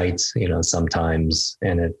late nights, sometimes,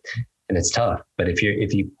 and it's tough. But if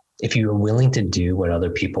you're willing to do what other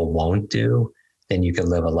people won't do, then you can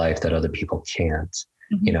live a life that other people can't.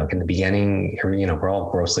 Mm-hmm. In the beginning, we're all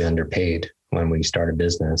grossly underpaid when we start a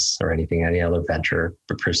business or any other venture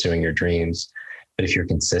for pursuing your dreams. But if you're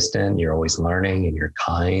consistent, you're always learning and you're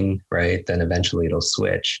kind, right? Then eventually it'll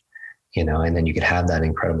switch, and then you could have that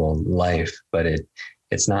incredible life. But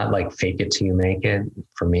it's not like fake it till you make it.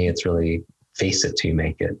 For me, it's really face it till you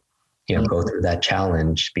make it. Go through that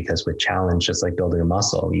challenge, because with challenge, just like building a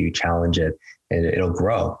muscle, you challenge it and it'll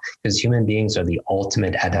grow, because human beings are the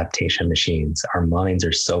ultimate adaptation machines. Our minds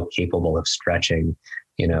are so capable of stretching,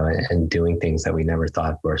 and doing things that we never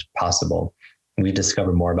thought were possible. We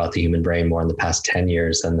discovered more about the human brain more in the past 10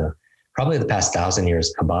 years than probably the past 1,000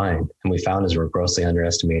 years combined. And we found we're grossly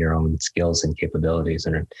underestimating our own skills and capabilities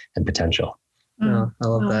and potential. Oh, I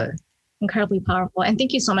love that. Incredibly powerful. And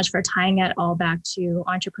thank you so much for tying it all back to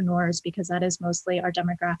entrepreneurs, because that is mostly our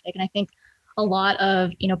demographic. And I think a lot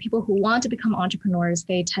of, people who want to become entrepreneurs,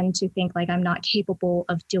 they tend to think I'm not capable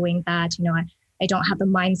of doing that. I don't have the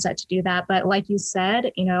mindset to do that. But like you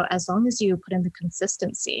said, as long as you put in the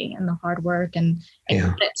consistency and the hard work and it,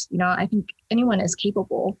 I think anyone is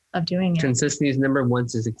capable of doing it. Consistency is number one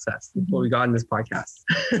to success. That's what we got in this podcast.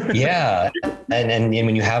 Yeah. And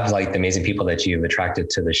when you have the amazing people that you've attracted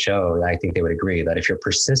to the show, I think they would agree that if you're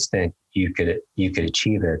persistent, you could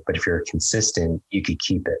achieve it. But if you're consistent, you could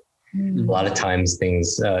keep it. Mm-hmm. A lot of times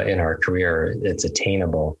things in our career, it's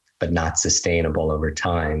attainable, but not sustainable over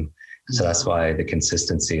time. So that's why the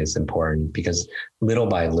consistency is important, because little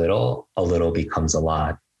by little, a little becomes a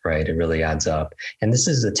lot. right? It really adds up. And this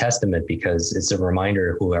is a testament because it's a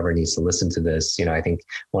reminder, whoever needs to listen to this, I think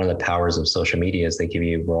one of the powers of social media is they give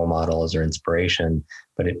you role models or inspiration.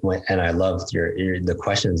 But and I loved the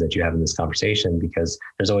questions that you have in this conversation, because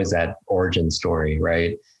there's always that origin story,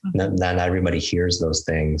 right? Mm-hmm. Not everybody hears those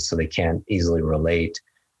things, so they can't easily relate,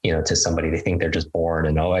 to somebody. They think they're just born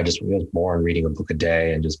and, I was born reading a book a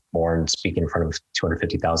day and just born speaking in front of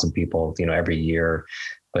 250,000 people, every year.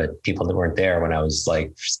 But people that weren't there when I was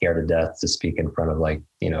like scared to death to speak in front of like,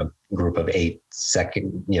 a group of 8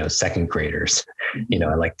 second graders,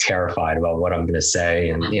 like terrified about what I'm going to say.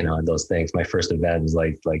 And, those things. My first event was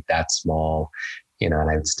like that small, and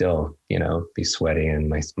I'd still, be sweating and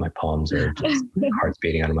my palms are just heart's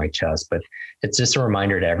beating out of my chest. But it's just a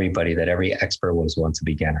reminder to everybody that every expert was once a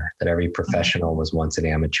beginner, that every professional was once an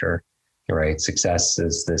amateur. Right. Success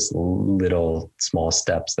is this little small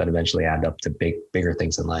steps that eventually add up to bigger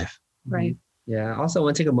things in life. Right. Yeah. I also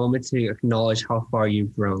want to take a moment to acknowledge how far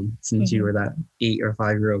you've grown since you were that 8 or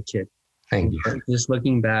 5-year-old kid. Thank you. Just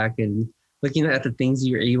looking back and looking at the things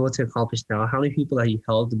you're able to accomplish now, how many people that you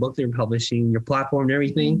helped, the book that you're publishing, your platform and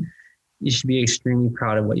everything, you should be extremely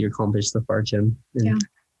proud of what you accomplished so far, Jim.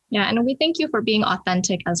 Yeah. And we thank you for being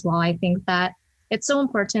authentic as well. I think that it's so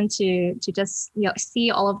important to just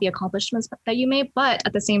see all of the accomplishments that you made, but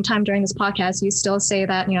at the same time during this podcast, you still say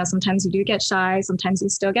that sometimes you do get shy, sometimes you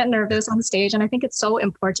still get nervous on stage, and I think it's so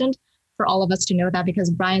important for all of us to know that,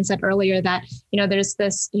 because Brian said earlier that there's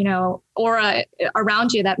this aura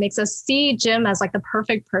around you that makes us see Jim as like the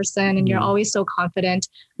perfect person, and you're always so confident.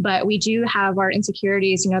 But we do have our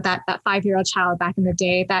insecurities, that 5-year-old child back in the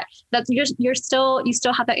day, that you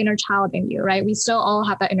still have that inner child in you, right? We still all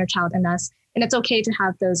have that inner child in us. And it's okay to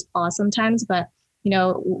have those flaws sometimes, but,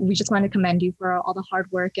 we just want to commend you for all the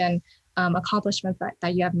hard work and accomplishments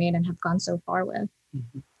that you have made and have gone so far with.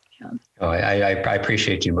 Mm-hmm. Yeah. Oh, I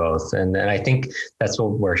appreciate you both. And I think that's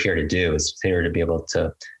what we're here to do, is here to be able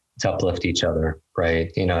to uplift each other,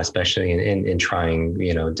 right? Especially in trying,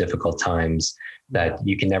 difficult times, that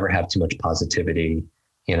you can never have too much positivity.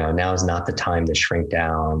 Now is not the time to shrink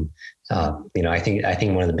down. I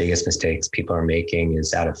think one of the biggest mistakes people are making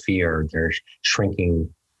is out of fear. They're shrinking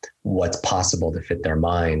what's possible to fit their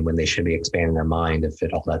mind when they should be expanding their mind to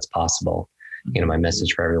fit all that's possible. My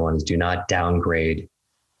message for everyone is, do not downgrade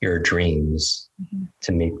your dreams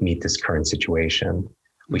to meet this current situation.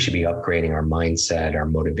 We should be upgrading our mindset, our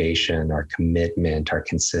motivation, our commitment, our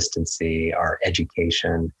consistency, our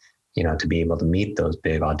education, to be able to meet those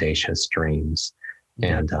big, audacious dreams.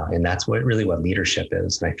 And that's what leadership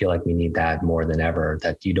is. And I feel like we need that more than ever,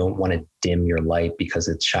 that you don't want to dim your light because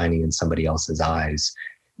it's shining in somebody else's eyes.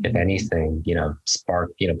 If anything,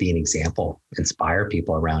 spark, be an example, inspire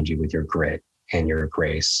people around you with your grit and your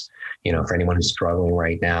grace. For anyone who's struggling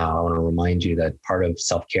right now, I want to remind you that part of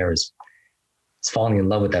self-care is falling in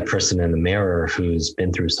love with that person in the mirror who's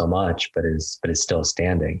been through so much, but is still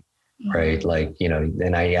standing. Right. Like,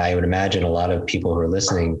 and I would imagine a lot of people who are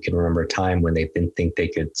listening can remember a time when they didn't think they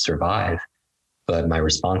could survive. But my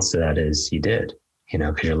response to that is, you did,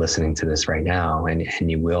 because you're listening to this right now, and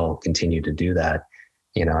you will continue to do that,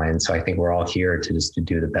 and so I think we're all here to just to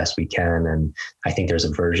do the best we can. And I think there's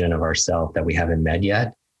a version of ourselves that we haven't met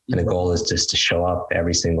yet. And the goal is just to show up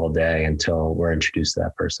every single day until we're introduced to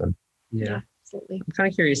that person. Yeah. Absolutely. I'm kind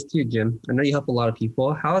of curious too, Jim. I know you help a lot of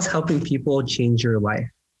people. How is helping people change your life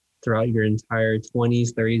throughout your entire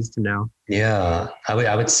 20s, 30s to now? Yeah,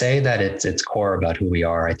 I would say that it's core about who we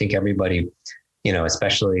are. I think everybody,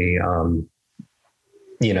 especially,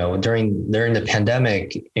 during the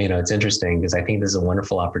pandemic, it's interesting because I think this is a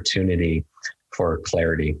wonderful opportunity for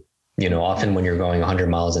clarity. Often when you're going 100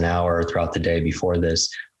 miles an hour throughout the day before this,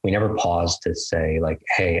 we never pause to say like,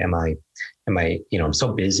 hey, am I, I'm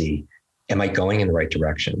so busy. Am I going in the right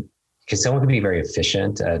direction? Because someone can be very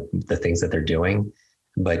efficient at the things that they're doing,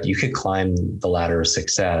 but you could climb the ladder of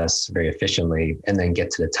success very efficiently and then get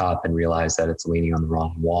to the top and realize that it's leaning on the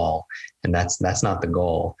wrong wall. And that's not the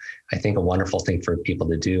goal. I think a wonderful thing for people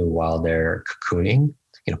to do while they're cocooning,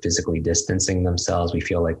 physically distancing themselves. We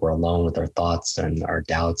feel like we're alone with our thoughts and our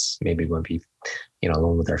doubts. Maybe we'll be,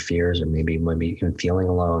 alone with our fears, or maybe even feeling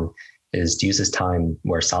alone, is to use this time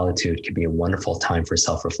where solitude could be a wonderful time for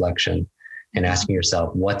self-reflection and asking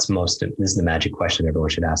yourself, this is the magic question everyone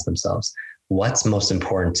should ask themselves. What's most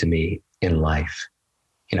important to me in life?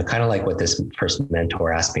 Kind of like what this first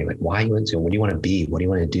mentor asked me, like, why are you into it? What do you want to be? What do you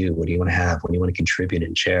want to do? What do you want to have? What do you want to contribute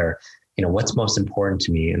and share? What's most important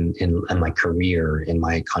to me in my career, in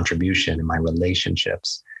my contribution, in my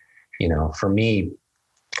relationships? For me,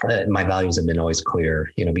 my values have been always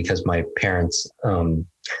clear, because my parents,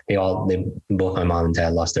 both my mom and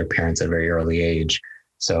dad lost their parents at a very early age.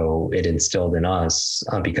 So it instilled in us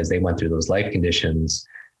because they went through those life conditions.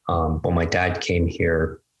 When my dad came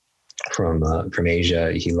here from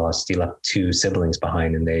Asia, he left 2 siblings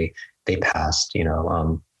behind, and they passed,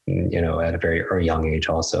 at a very young age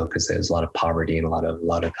also, because there's a lot of poverty and a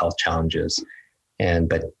lot of health challenges.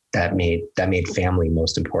 But that made family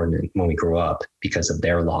most important when we grew up because of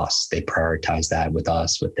their loss. They prioritized that with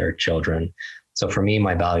us, with their children. So for me,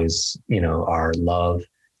 my values, are love,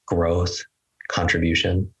 growth,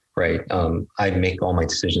 contribution, right? I make all my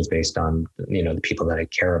decisions based on, the people that I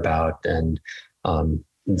care about.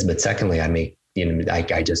 But secondly, I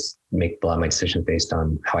just make a lot of my decisions based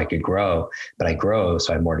on how I could grow, but I grow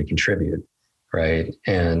so I have more to contribute. Right.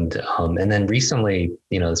 And then recently,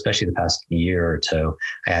 especially the past year or two,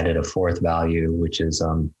 I added a 4th value, which is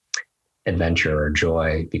adventure or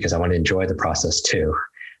joy, because I want to enjoy the process too,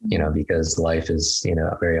 because life is,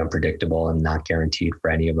 very unpredictable and not guaranteed for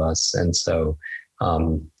any of us. And so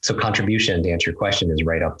contribution, to answer your question, is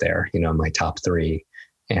right up there, my top 3.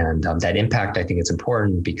 And that impact, I think it's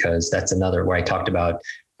important because that's another where I talked about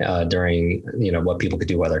during, what people could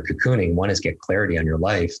do while they're cocooning. One is get clarity on your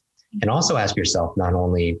life. And also ask yourself not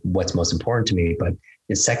only what's most important to me, but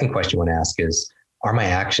the second question you want to ask is, are my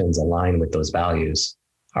actions aligned with those values?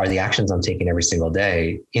 Are the actions I'm taking every single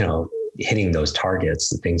day, hitting those targets,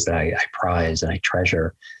 the things that I prize and I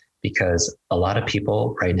treasure? Because a lot of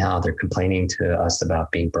people right now, they're complaining to us about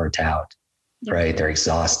being burnt out, right? They're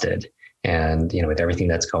exhausted and, with everything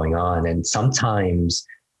that's going on. And sometimes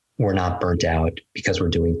we're not burnt out because we're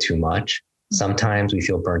doing too much. Sometimes we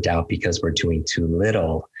feel burnt out because we're doing too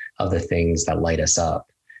little of the things that light us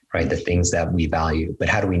up, right? The things that we value. But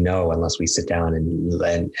how do we know unless we sit down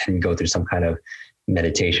and go through some kind of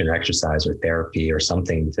meditation or exercise or therapy or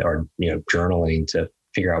something, or journaling to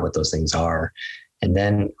figure out what those things are? And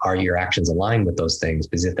then are your actions aligned with those things?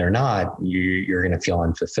 Because if they're not, you're going to feel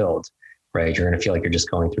unfulfilled, right? You're going to feel like you're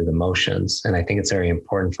just going through the motions. And I think it's very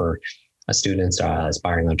important for students,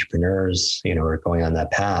 aspiring entrepreneurs, or going on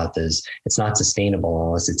that path, is it's not sustainable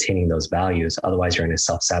unless it's hitting those values. Otherwise, you're going to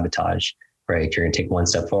self-sabotage, right? You're going to take 1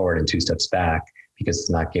 step forward and 2 steps back because it's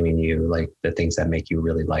not giving you like the things that make you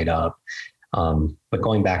really light up. But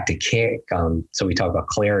going back to care, so we talk about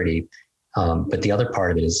clarity, but the other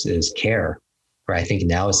part of it is care, right? I think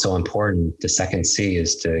now is so important. The second C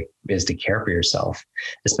is to care for yourself,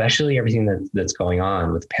 especially everything that's going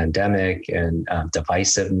on with the pandemic and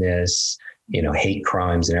divisiveness, hate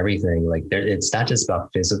crimes and everything. Like it's not just about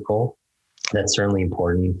physical. That's certainly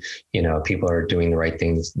important. People are doing the right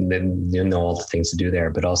things. They know all the things to do there,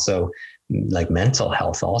 but also like mental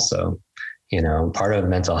health also. Part of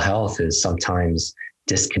mental health is sometimes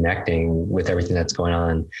disconnecting with everything that's going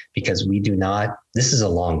on, because this is a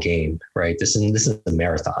long game, right? This is a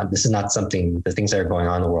marathon. This is not something, the things that are going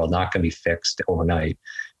on in the world, not going to be fixed overnight,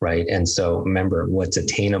 right? And so remember, what's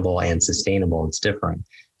attainable and sustainable, it's different.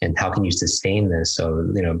 And how can you sustain this?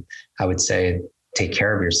 So, I would say take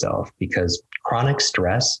care of yourself, because chronic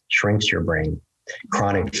stress shrinks your brain.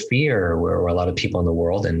 Chronic fear, where a lot of people in the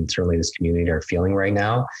world and certainly this community are feeling right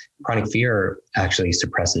now, chronic fear actually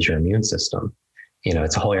suppresses your immune system.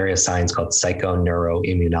 It's a whole area of science called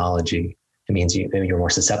psychoneuroimmunology. It means you're more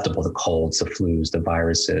susceptible to colds, the flus, the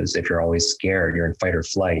viruses. If you're always scared, you're in fight or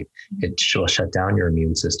flight, it will shut down your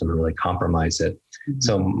immune system and really compromise it. Mm-hmm.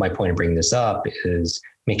 So my point of bringing this up is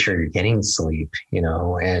make sure you're getting sleep,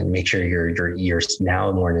 and make sure you're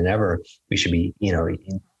now more than ever, we should be,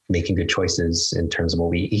 making good choices in terms of what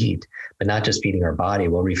we eat, but not just feeding our body,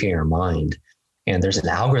 what we're feeding our mind. And there's an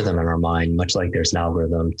algorithm in our mind, much like there's an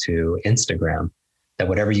algorithm to Instagram, that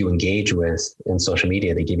whatever you engage with in social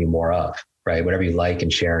media, they give you more of, right? Whatever you like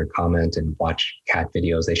and share and comment and watch cat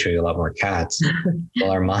videos, they show you a lot more cats.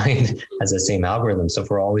 Well, our mind has the same algorithm. So if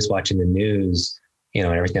we're always watching the news, and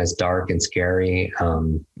everything that's dark and scary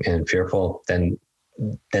and fearful, then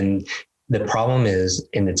the problem is,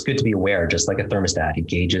 and it's good to be aware, just like a thermostat, it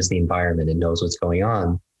gauges the environment, it knows what's going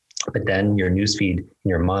on. But then your newsfeed in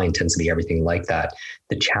your mind tends to be everything like that.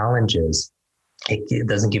 The challenge is it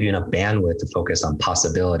doesn't give you enough bandwidth to focus on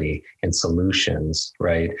possibility and solutions,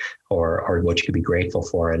 right? Or what you could be grateful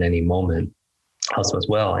for at any moment. Also as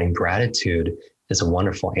well, and gratitude is a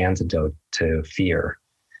wonderful antidote to fear.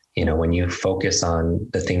 When you focus on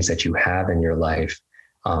the things that you have in your life,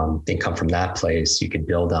 they come from that place, you could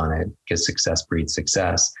build on it, because success breeds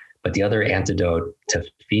success. But the other antidote to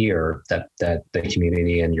fear that the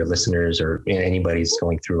community and your listeners or anybody's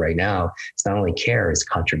going through right now, it's not only care, it's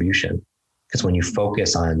contribution. Because when you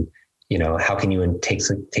focus on, how can you take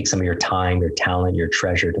some of your time, your talent, your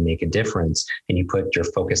treasure to make a difference, and you put your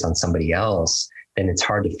focus on somebody else, then it's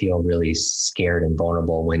hard to feel really scared and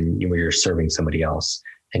vulnerable when you're serving somebody else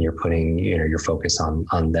and you're putting, your focus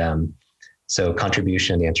on them. So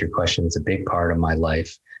contribution, to answer your question, is a big part of my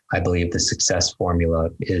life. I believe the success formula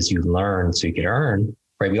is you learn so you can earn,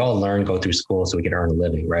 right? We all learn, go through school so we can earn a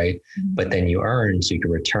living, right? Mm-hmm. But then you earn so you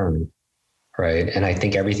can return, right? And I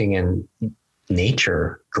think everything in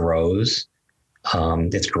nature grows.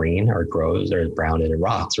 It's green or it grows, or it's brown and it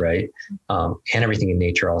rots, right? And everything in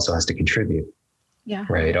nature also has to contribute,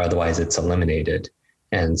 right? Otherwise it's eliminated.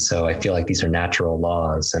 And so I feel like these are natural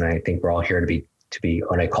laws. And I think we're all here to be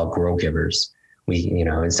what I call grow givers. We,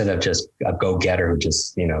 instead of just a go-getter who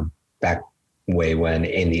just, back way when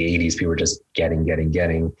in the 80s, people were just getting.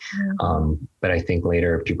 But I think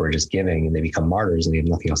later people are just giving and they become martyrs and they have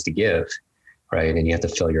nothing else to give, right? And you have to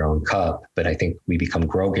fill your own cup. But I think we become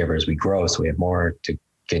grow givers. We grow so we have more to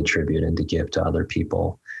contribute and to give to other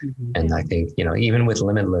people. Mm-hmm. And I think, even with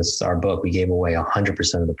Limitless, our book, we gave away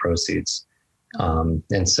 100% of the proceeds.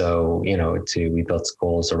 And so, we built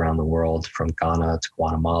schools around the world from Ghana to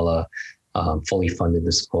Guatemala, fully funded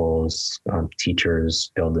the schools,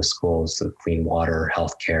 teachers build the schools, the clean water,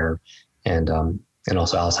 healthcare, and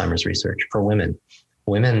also Alzheimer's research for women.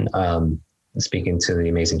 Women, speaking to the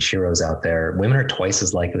amazing Shiros out there, women are twice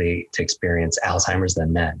as likely to experience Alzheimer's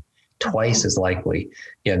than men, twice as likely.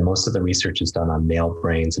 Yet most of the research is done on male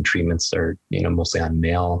brains and treatments are, mostly on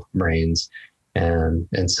male brains.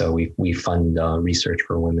 And so we fund research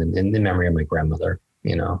for women in memory of my grandmother,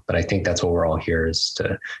 but I think that's what we're all here is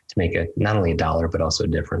to make it not only a dollar, but also a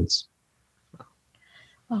difference.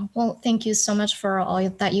 Well, thank you so much for all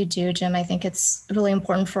that you do, Jim. I think it's really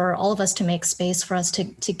important for all of us to make space for us to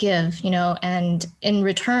give, and in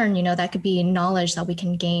return, that could be knowledge that we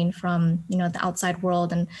can gain from, the outside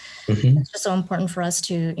world. And it's just so important for us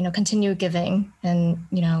to, continue giving and,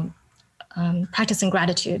 practicing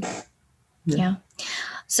gratitude. Yeah.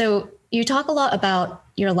 So you talk a lot about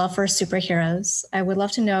your love for superheroes. I would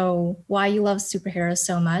love to know why you love superheroes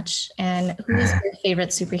so much and who is your favorite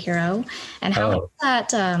superhero and how has that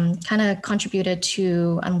kind of contributed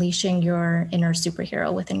to unleashing your inner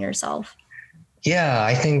superhero within yourself? Yeah,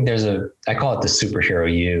 I think I call it the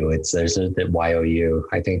superhero you. There's the YOU.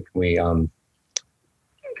 I think we,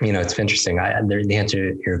 it's interesting. The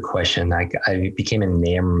answer to your question, I became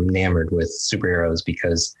enamored with superheroes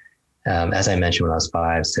because as I mentioned, when I was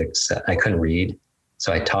 5, 6, I couldn't read.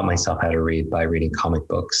 So I taught myself how to read by reading comic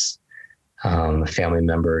books. A family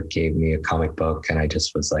member gave me a comic book and I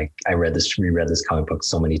just was like, I reread this comic book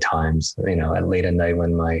so many times, at late at night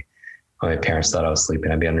when my parents thought I was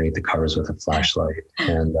sleeping, I'd be underneath the covers with a flashlight.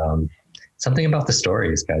 And something about the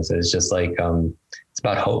stories, guys, it's just like, it's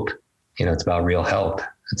about hope. It's about real help.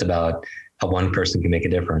 It's about how one person can make a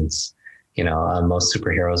difference. Most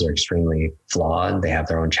superheroes are extremely flawed. They have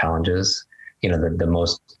their own challenges. The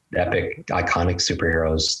most epic, iconic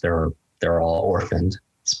superheroes, they're all orphaned.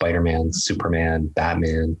 Spider-Man, Superman,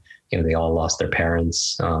 Batman, they all lost their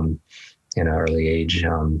parents in an early age.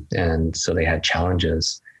 And so they had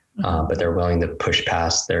challenges, but they're willing to push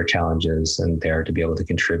past their challenges and there to be able to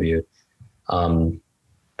contribute.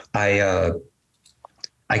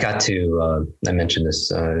 I got to, I mentioned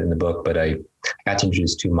this in the book, but I got to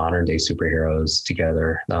introduce 2 modern day superheroes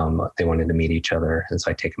together. They wanted to meet each other. And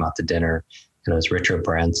so I take them out to dinner and it was Richard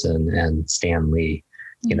Branson and Stan Lee,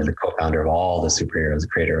 the co-founder of all the superheroes, the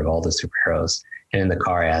creator of all the superheroes. And in the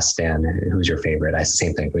car, I asked Stan, who's your favorite? I asked the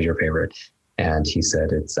same thing, who's your favorite? And he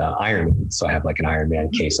said, it's Iron Man. So I have like an Iron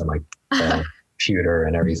Man case on my computer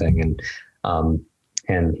and everything.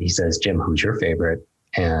 And he says, Jim, who's your favorite?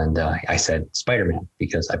 And I said, Spider-Man,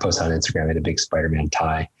 because I posted on Instagram, I had a big Spider-Man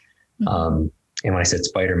tie. And when I said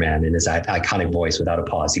Spider-Man in his iconic voice without a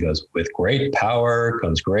pause, he goes, with great power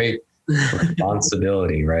comes great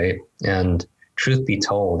responsibility, right? And truth be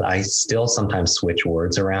told, I still sometimes switch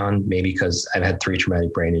words around, maybe because I've had 3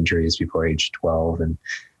 traumatic brain injuries before age 12. And,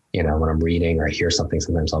 when I'm reading or I hear something,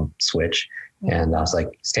 sometimes I'll switch. And I was like,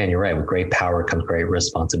 Stan, you're right. With great power comes great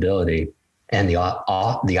responsibility. And the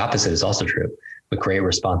opposite is also true. With great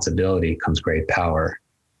responsibility comes great power.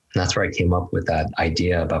 And that's where I came up with that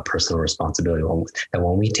idea about personal responsibility. That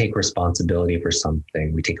when we take responsibility for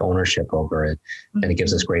something, we take ownership over it, and it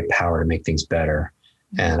gives us great power to make things better.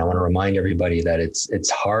 And I want to remind everybody that it's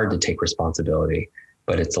hard to take responsibility,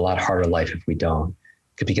 but it's a lot harder life if we don't.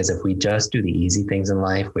 Because if we just do the easy things in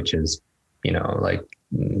life, which is, we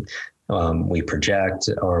project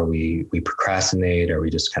or we procrastinate or we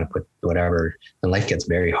just kind of put whatever, then life gets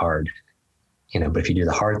very hard. But if you do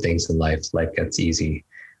the hard things in life gets easy.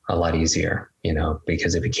 A lot easier,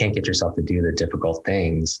 because if you can't get yourself to do the difficult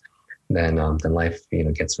things, then life,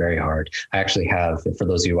 gets very hard. I actually have, for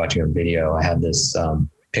those of you watching on video, I have this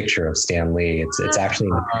picture of Stan Lee. It's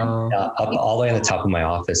actually up all the way on the top of my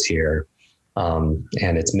office here. And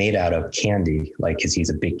it's made out of candy, like, cause he's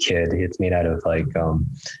a big kid. It's made out of like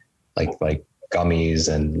gummies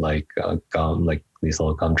and gum, like these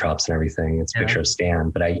little gumdrops and everything. It's a picture of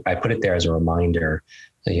Stan, but I put it there as a reminder,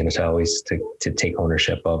 to always to take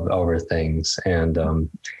ownership over things. And,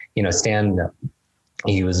 Stan,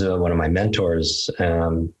 he was one of my mentors,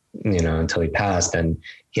 until he passed, and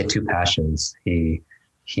he had two passions. He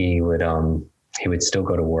would still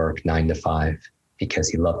go to work 9 to 5 because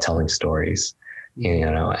he loved telling stories,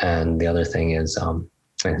 and the other thing is,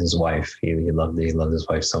 his wife, he loved his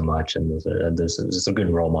wife so much. And this is a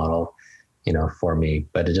good role model, for me,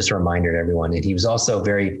 but it's just a reminder to everyone. And he was also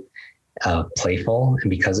very playful. And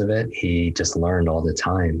because of it, he just learned all the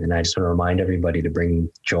time. And I just want to remind everybody to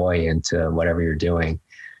bring joy into whatever you're doing,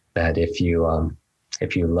 that if you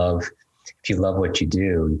love what you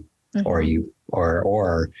do, or you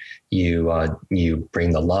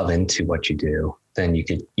bring the love into what you do, then you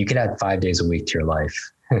could add 5 days a week to your life,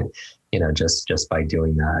 just by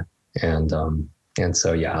doing that. And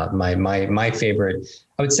so, yeah, my favorite,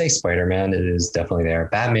 I would say Spider-Man is definitely there.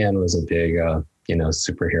 Batman was a big,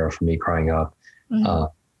 superhero for me growing up.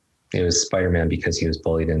 It was Spider-Man because he was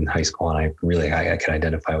bullied in high school, and I could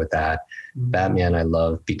identify with that. Batman I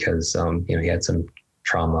love because, he had some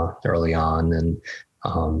trauma early on,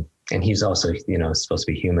 and he's also, supposed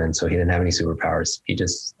to be human. So he didn't have any superpowers. He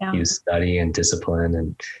just used study and discipline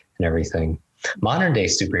and everything. Modern day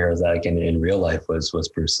superheroes, like in real life, was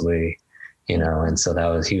Bruce Lee, and so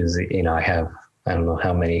he was, I don't know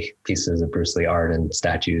how many pieces of Bruce Lee art and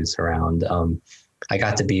statues around. I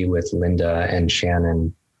got to be with Linda and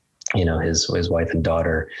Shannon, his wife and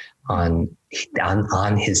daughter, on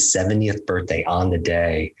his 70th birthday. On the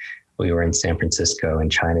day we were in San Francisco in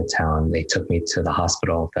Chinatown, they took me to the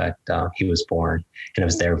hospital that he was born, and it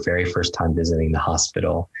was their very first time visiting the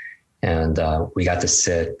hospital. And we got to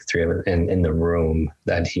sit three of us in the room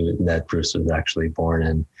that Bruce was actually born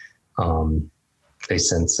in. They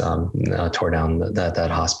since tore down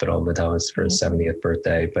that hospital, but that was for his 70th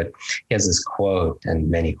birthday. But he has this quote, and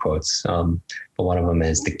many quotes, but one of them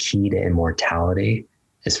is, "The key to immortality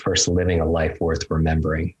is first living a life worth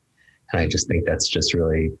remembering." And I just think that's just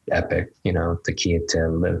really epic. The key to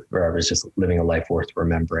live forever is just living a life worth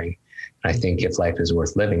remembering. And I think if life is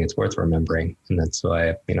worth living, it's worth remembering. And that's why,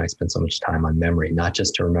 I spend so much time on memory, not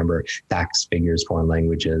just to remember facts, figures, foreign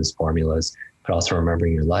languages, formulas, but also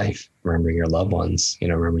remembering your life, remembering your loved ones,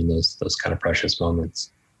 remembering those kind of precious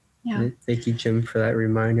moments. Yeah. Thank you, Jim, for that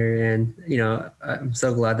reminder. And, I'm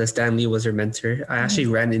so glad that Stan Lee was your mentor. I actually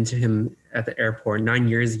ran into him at the airport 9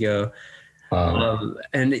 years ago.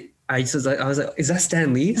 And I was like, is that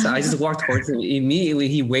Stan Lee? So I just walked towards him. Immediately,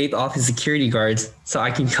 he waved off his security guards so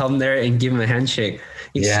I can come there and give him a handshake.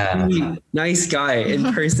 Extremely nice guy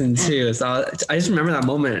in person too. So I just remember that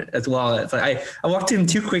moment as well. It's like I walked to him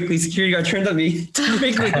too quickly. Security guard turned on me too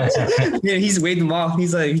quickly. He's waved him off.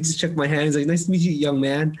 He's like, he just shook my hand. He's like, "Nice to meet you, young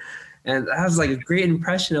man." And that was like a great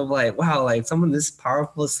impression of like, wow, like someone this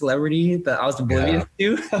powerful celebrity that I was oblivious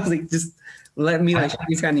to. I was like, just let me shake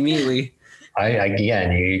his hand immediately.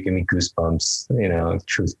 Again, you give me goosebumps,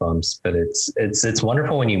 truth bumps. But it's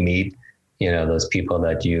wonderful when you meet, those people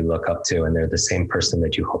that you look up to, and they're the same person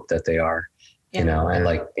that you hope that they are, and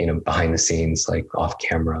behind the scenes, like off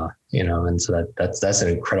camera, and so that's an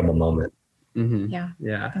incredible moment. Mm-hmm.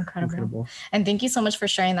 Yeah. Incredible. And thank you so much for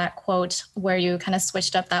sharing that quote where you kind of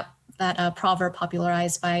switched up that proverb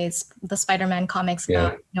popularized by the Spider-Man comics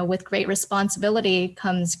about, with great responsibility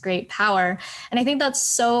comes great power. And I think that's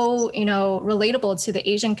so, relatable to the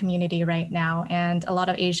Asian community right now. And a lot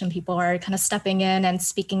of Asian people are kind of stepping in and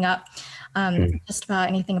speaking up just about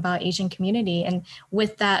anything about Asian community. And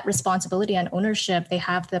with that responsibility and ownership, they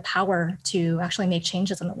have the power to actually make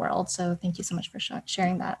changes in the world. So thank you so much for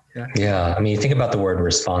sharing that. Yeah. I mean, think about the word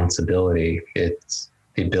responsibility. It's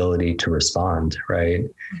the ability to respond, right?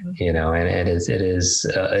 Mm-hmm. And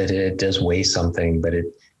it does weigh something, but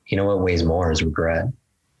what weighs more is regret,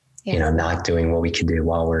 not doing what we can do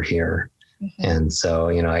while we're here. Mm-hmm. And so,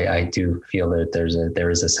 I do feel that there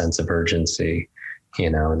is a sense of urgency,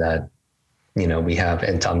 that, we have,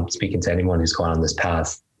 and I'm speaking to anyone who's gone on this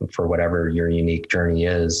path for whatever your unique journey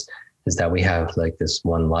is that we have like this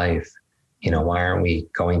one life. Why aren't we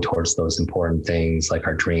going towards those important things like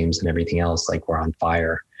our dreams and everything else? Like we're on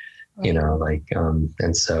fire, right.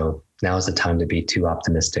 And so now is the time to be too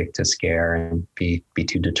optimistic to scare and be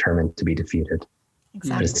too determined to be defeated.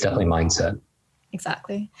 Exactly. But it's definitely mindset.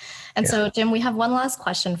 Exactly. And so, Jim, we have one last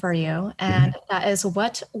question for you. And that is,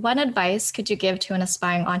 what advice could you give to an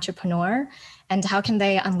aspiring entrepreneur, and how can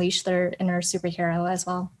they unleash their inner superhero as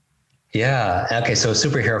well? Yeah. Okay. So a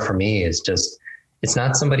superhero for me is just, it's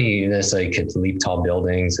not somebody who necessarily could leap tall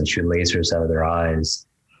buildings and shoot lasers out of their eyes.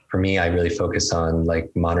 For me, I really focus on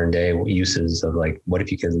like modern day uses of like, what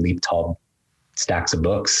if you could leap tall stacks of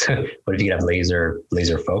books? What if you could have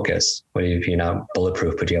laser focus? What if you're not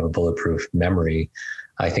bulletproof, but you have a bulletproof memory?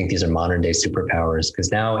 I think these are modern day superpowers,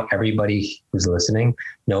 because now everybody who's listening,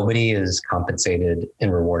 nobody is compensated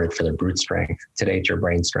and rewarded for their brute strength. Today, it's your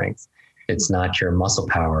brain strength. It's not your muscle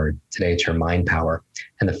power. Today, it's your mind power.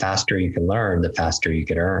 And the faster you can learn, the faster you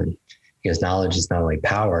can earn, because knowledge is not only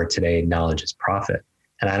power. Today, knowledge is profit.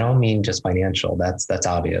 And I don't mean just financial. That's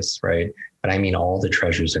obvious, right? But I mean all the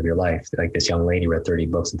treasures of your life. Like this young lady read 30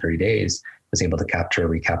 books in 30 days, was able to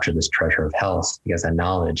recapture this treasure of health because that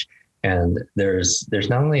knowledge. And there's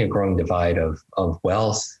not only a growing divide of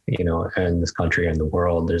wealth, in this country and the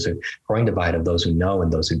world, there's a growing divide of those who know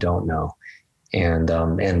and those who don't know.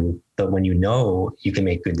 But when you know, you can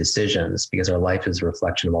make good decisions, because our life is a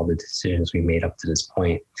reflection of all the decisions we made up to this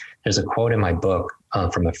point. There's a quote in my book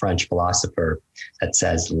from a French philosopher that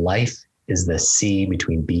says, life is the C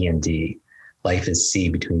between B and D. Life is C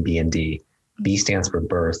between B and D. B stands for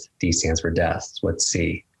birth, D stands for death. What's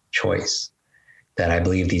C? Choice. That I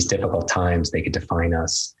believe these difficult times, they could define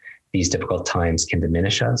us. These difficult times can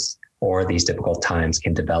diminish us, or these difficult times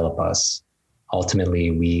can develop us.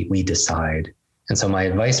 Ultimately, we decide. And so my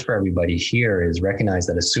advice for everybody here is recognize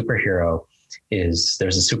that there's a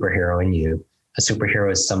superhero in you. A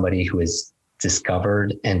superhero is somebody who has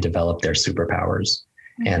discovered and developed their superpowers.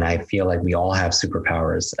 And I feel like we all have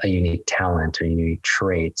superpowers, a unique talent or unique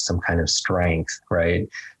trait, some kind of strength, right?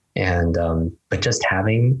 And, but just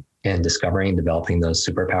having and discovering and developing those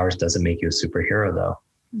superpowers doesn't make you a superhero though,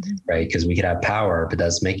 right? Because we could have power, but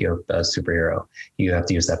doesn't make you a superhero. You have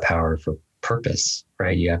to use that power for purpose,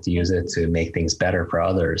 right? You have to use it to make things better for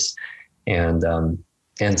others. And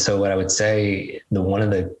so what I would say, one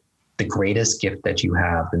of the greatest gift that you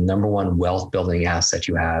have, the number one wealth building asset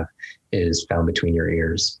you have, is found between your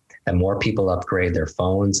ears. And more people upgrade their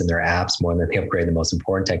phones and their apps more than they upgrade the most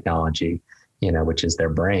important technology, which is their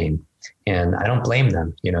brain. And I don't blame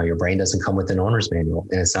them. Your brain doesn't come with an owner's manual,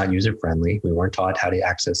 and it's not user friendly. We weren't taught how to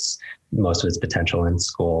access most of its potential in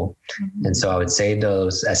school. And so I would say to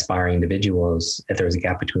those aspiring individuals, if there's a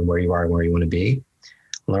gap between where you are and where you want to be,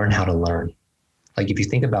 learn how to learn. Like if you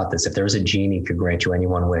think about this, if there was a genie who could grant you any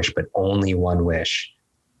one wish, but only one wish,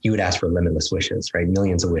 you would ask for limitless wishes, right?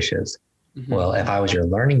 Millions of wishes. Well, if I was your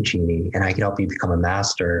learning genie and I could help you become a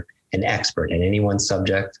master, an expert in any one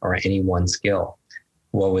subject or any one skill,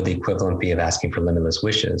 what would the equivalent be of asking for limitless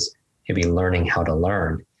wishes? It'd be learning how to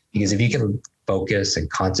learn. Because if you can focus and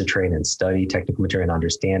concentrate and study technical material and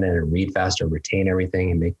understand it and read faster, retain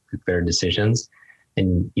everything and make better decisions,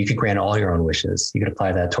 then you could grant all your own wishes. You could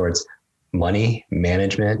apply that towards money,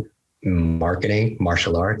 management, marketing,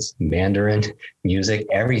 martial arts, Mandarin, music,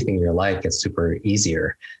 everything in your life gets super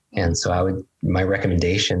easier. And so my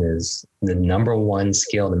recommendation is the number one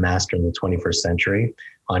skill to master in the 21st century,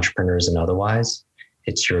 entrepreneurs and otherwise,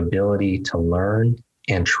 it's your ability to learn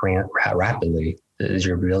and rapidly. Is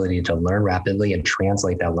your ability to learn rapidly and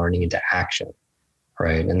translate that learning into action,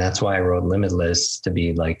 right? And that's why I wrote Limitless, to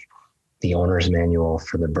be like the owner's manual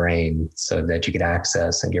for the brain, so that you could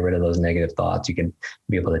access and get rid of those negative thoughts. You can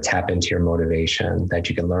be able to tap into your motivation, that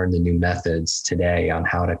you can learn the new methods today on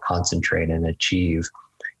how to concentrate and achieve,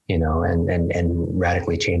 and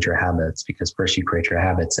radically change your habits, because first you create your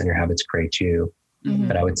habits and your habits create you.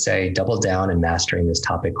 But I would say double down in mastering this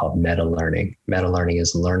topic called meta learning. Meta learning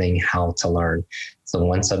is learning how to learn. It's the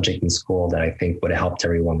one subject in school that I think would have helped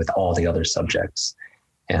everyone with all the other subjects.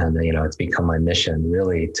 And, it's become my mission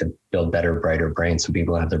really to build better, brighter brains so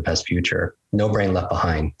people have their best future. No brain left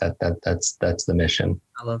behind. That's the mission.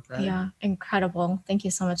 I love that. Yeah, incredible. Thank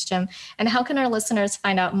you so much, Jim. And how can our listeners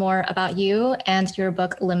find out more about you and your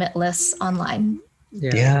book, Limitless, online?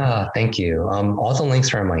 Yeah, thank you. All the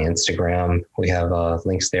links are on my Instagram. We have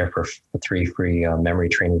links there for 3 free memory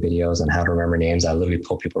training videos on how to remember names. I literally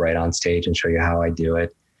pull people right on stage and show you how I do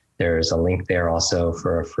it. There's a link there also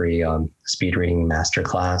for a free speed reading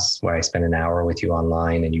masterclass where I spend an hour with you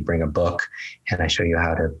online and you bring a book and I show you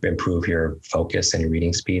how to improve your focus and your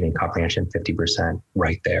reading speed and comprehension 50%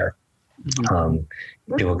 right there.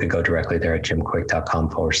 People could go directly there at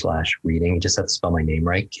jimkwik.com/reading. You just have to spell my name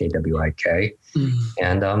right, KWIK.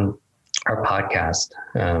 And our podcast,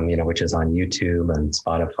 which is on YouTube and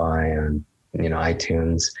Spotify and,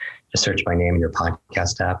 iTunes. Just search my name in your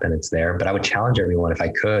podcast app and it's there. But I would challenge everyone, if I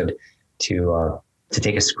could, to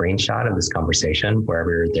take a screenshot of this conversation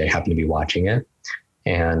wherever they happen to be watching it,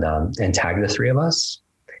 and tag the three of us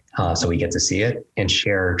so we get to see it, and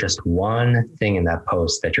share just one thing in that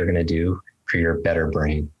post that you're going to do for your better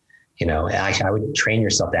brain. I would train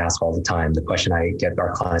yourself to ask all the time. The question I get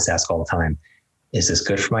our clients to ask all the time: is this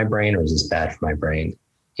good for my brain, or is this bad for my brain?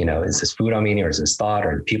 Is this food I'm eating, or is this thought,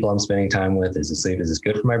 or the people I'm spending time with? Is this sleep? Is this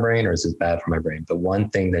good for my brain, or is this bad for my brain? The one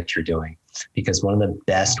thing that you're doing, because one of the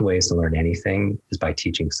best ways to learn anything is by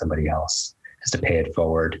teaching somebody else, is to pay it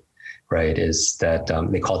forward, right? Is that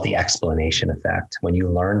they call it the explanation effect. When you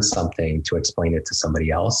learn something to explain it to somebody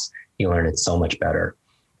else, you learn it so much better.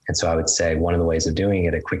 And so I would say one of the ways of doing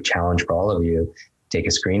it, a quick challenge for all of you, take a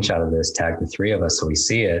screenshot of this, tag the three of us so we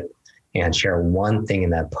see it, and share one thing in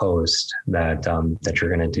that post that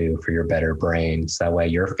you're going to do for your better brain. So that way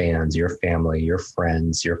your fans, your family, your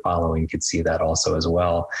friends, your following could see that also as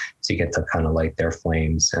well. So you get to kind of light their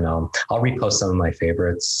flames. And I'll repost some of my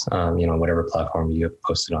favorites, whatever platform you have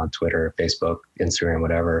posted on, Twitter, Facebook, Instagram,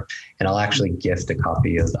 whatever. And I'll actually gift a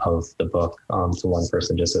copy of the book to one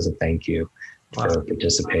person just as a thank you for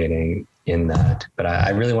participating in that. But I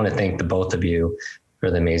really want to thank the both of you for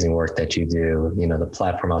the amazing work that you do. The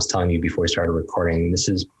platform I was telling you before we started recording,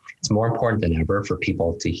 it's more important than ever for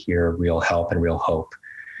people to hear real help and real hope,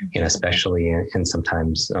 especially in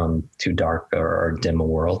sometimes too dark or dim a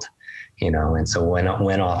world, and so when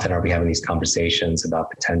often are we having these conversations about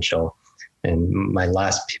potential? And my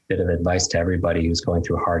last bit of advice to everybody who's going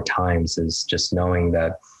through hard times is just knowing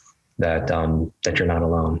that you're not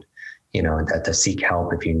alone, and that to seek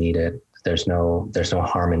help if you need it. There's no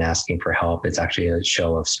harm in asking for help. It's actually a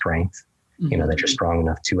show of strength, that you're strong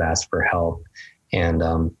enough to ask for help. And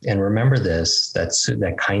remember this,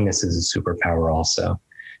 that kindness is a superpower also,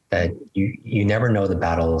 that you never know the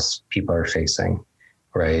battles people are facing,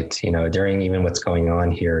 right? During even what's going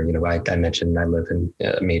on here, I mentioned I live in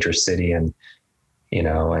a major city, and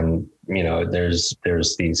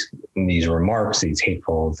there's these remarks, these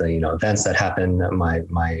hateful, events that happen.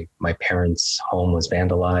 My parents' home was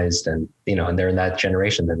vandalized, and they're in that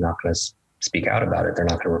generation. They're not going to speak out about it. They're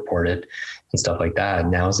not going to report it and stuff like that.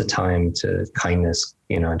 Now is the time to kindness,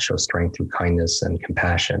 and show strength through kindness and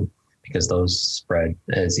compassion, because those spread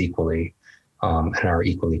as equally and are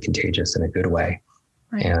equally contagious in a good way.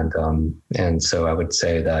 Right. And so I would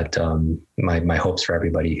say that my hopes for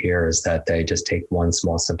everybody here is that they just take one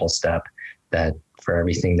small, simple step, that for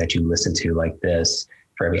everything that you listen to like this,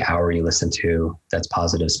 for every hour you listen to that's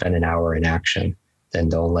positive, spend an hour in action. Then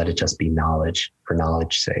don't let it just be knowledge for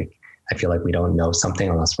knowledge's sake. I feel like we don't know something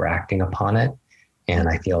unless we're acting upon it. And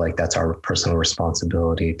I feel like that's our personal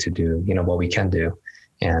responsibility to do, what we can do,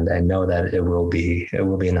 and know that it will be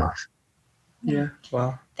enough. Yeah.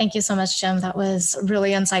 Wow. Thank you so much, Jim. That was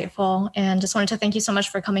really insightful. And just wanted to thank you so much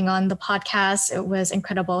for coming on the podcast. It was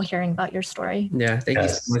incredible hearing about your story. Yeah. Thank you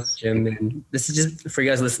so much, Jim. And this is just for you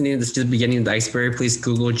guys listening. This is just the beginning of the iceberg. Please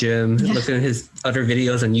Google Jim, look at his other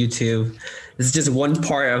videos on YouTube. This is just one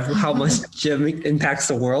part of how much Jim impacts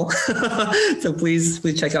the world. So please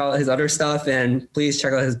check out his other stuff, and please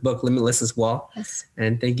check out his book, Limitless, as well. Yes.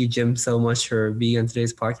 And thank you, Jim, so much for being on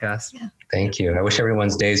today's podcast. Yeah. Thank you. I wish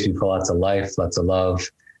everyone's days be full, lots of life, lots of love,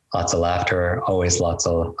 lots of laughter, always lots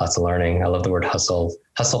of learning. I love the word hustle.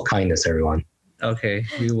 Hustle kindness, everyone. Okay,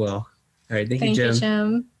 we will. All right. Thank you,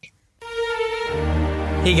 Jim.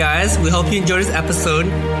 Hey guys, we hope you enjoyed this episode.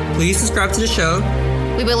 Please subscribe to the show.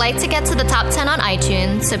 We would like to get to the top 10 on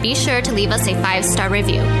iTunes, so be sure to leave us a 5-star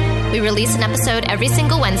review. We release an episode every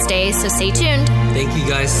single Wednesday, so stay tuned. Thank you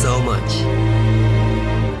guys so much.